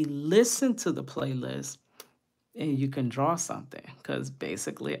don't we listen to the playlist and you can draw something? Because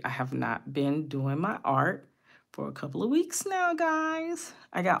basically I have not been doing my art for a couple of weeks now, guys.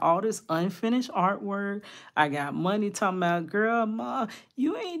 I got all this unfinished artwork. I got money talking about, girl, Ma,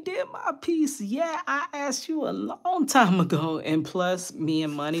 you ain't did my piece. Yeah, I asked you a long time ago. And plus, me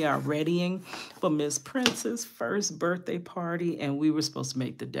and Money are readying for Miss Prince's first birthday party. And we were supposed to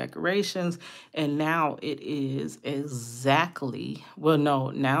make the decorations. And now it is exactly, well,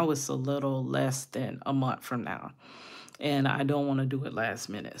 no, now it's a little less than a month from now. And I don't want to do it last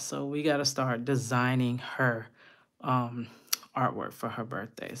minute. So we got to start designing her artwork for her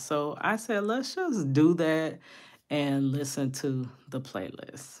birthday. So I said, let's just do that and listen to the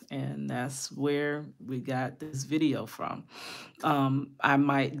playlist. And that's where we got this video from. I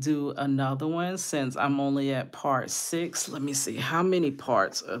might do another one since I'm only at part 6. Let me see, how many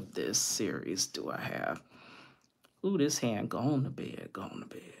parts of this series do I have? Ooh, this hand going to bed,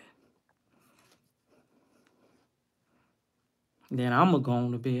 Then I'm going to go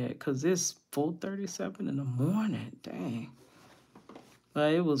on to bed because it's 4:37 in the morning. Dang.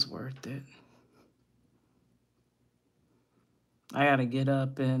 But it was worth it. I got to get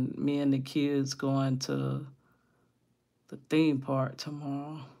up, and me and the kids going to the theme park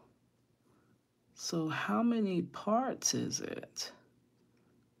tomorrow. So how many parts is it?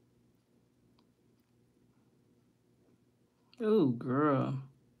 Oh, girl.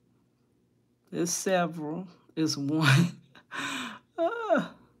 It's several. It's one.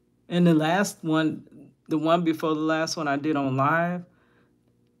 And the last one, the one before the last one I did on live,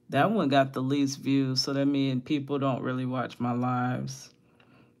 that one got the least views. So that means people don't really watch my lives.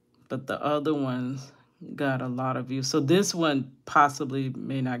 But the other ones got a lot of views. So this one possibly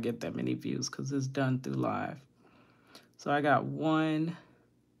may not get that many views because it's done through live. So I got 1,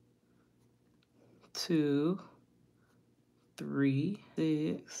 2, 3,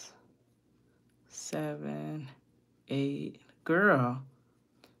 6, 7, 8. Girl.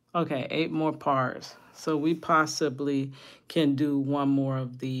 Okay, 8 more parts. So we possibly can do one more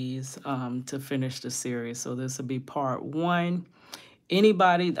of these to finish the series. So this will be part 1.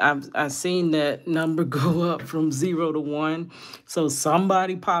 Anybody, I've seen that number go up from 0 to 1. So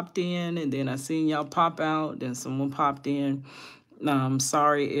somebody popped in, and then I seen y'all pop out. Then someone popped in.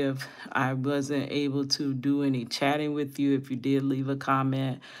 Sorry if I wasn't able to do any chatting with you if you did leave a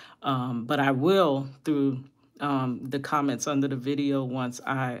comment. But I will through the comments under the video once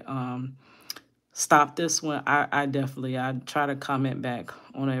I stop this one. I try to comment back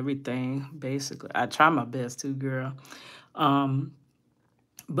on everything, basically. I try my best to, girl.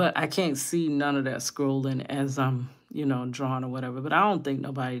 But I can't see none of that scrolling as I'm, drawing or whatever. But I don't think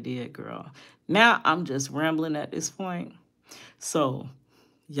nobody did, girl. Now I'm just rambling at this point. So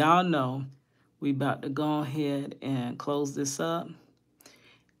y'all know we about to go ahead and close this up.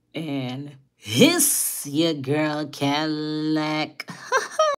 And hiss your girl Kadlac.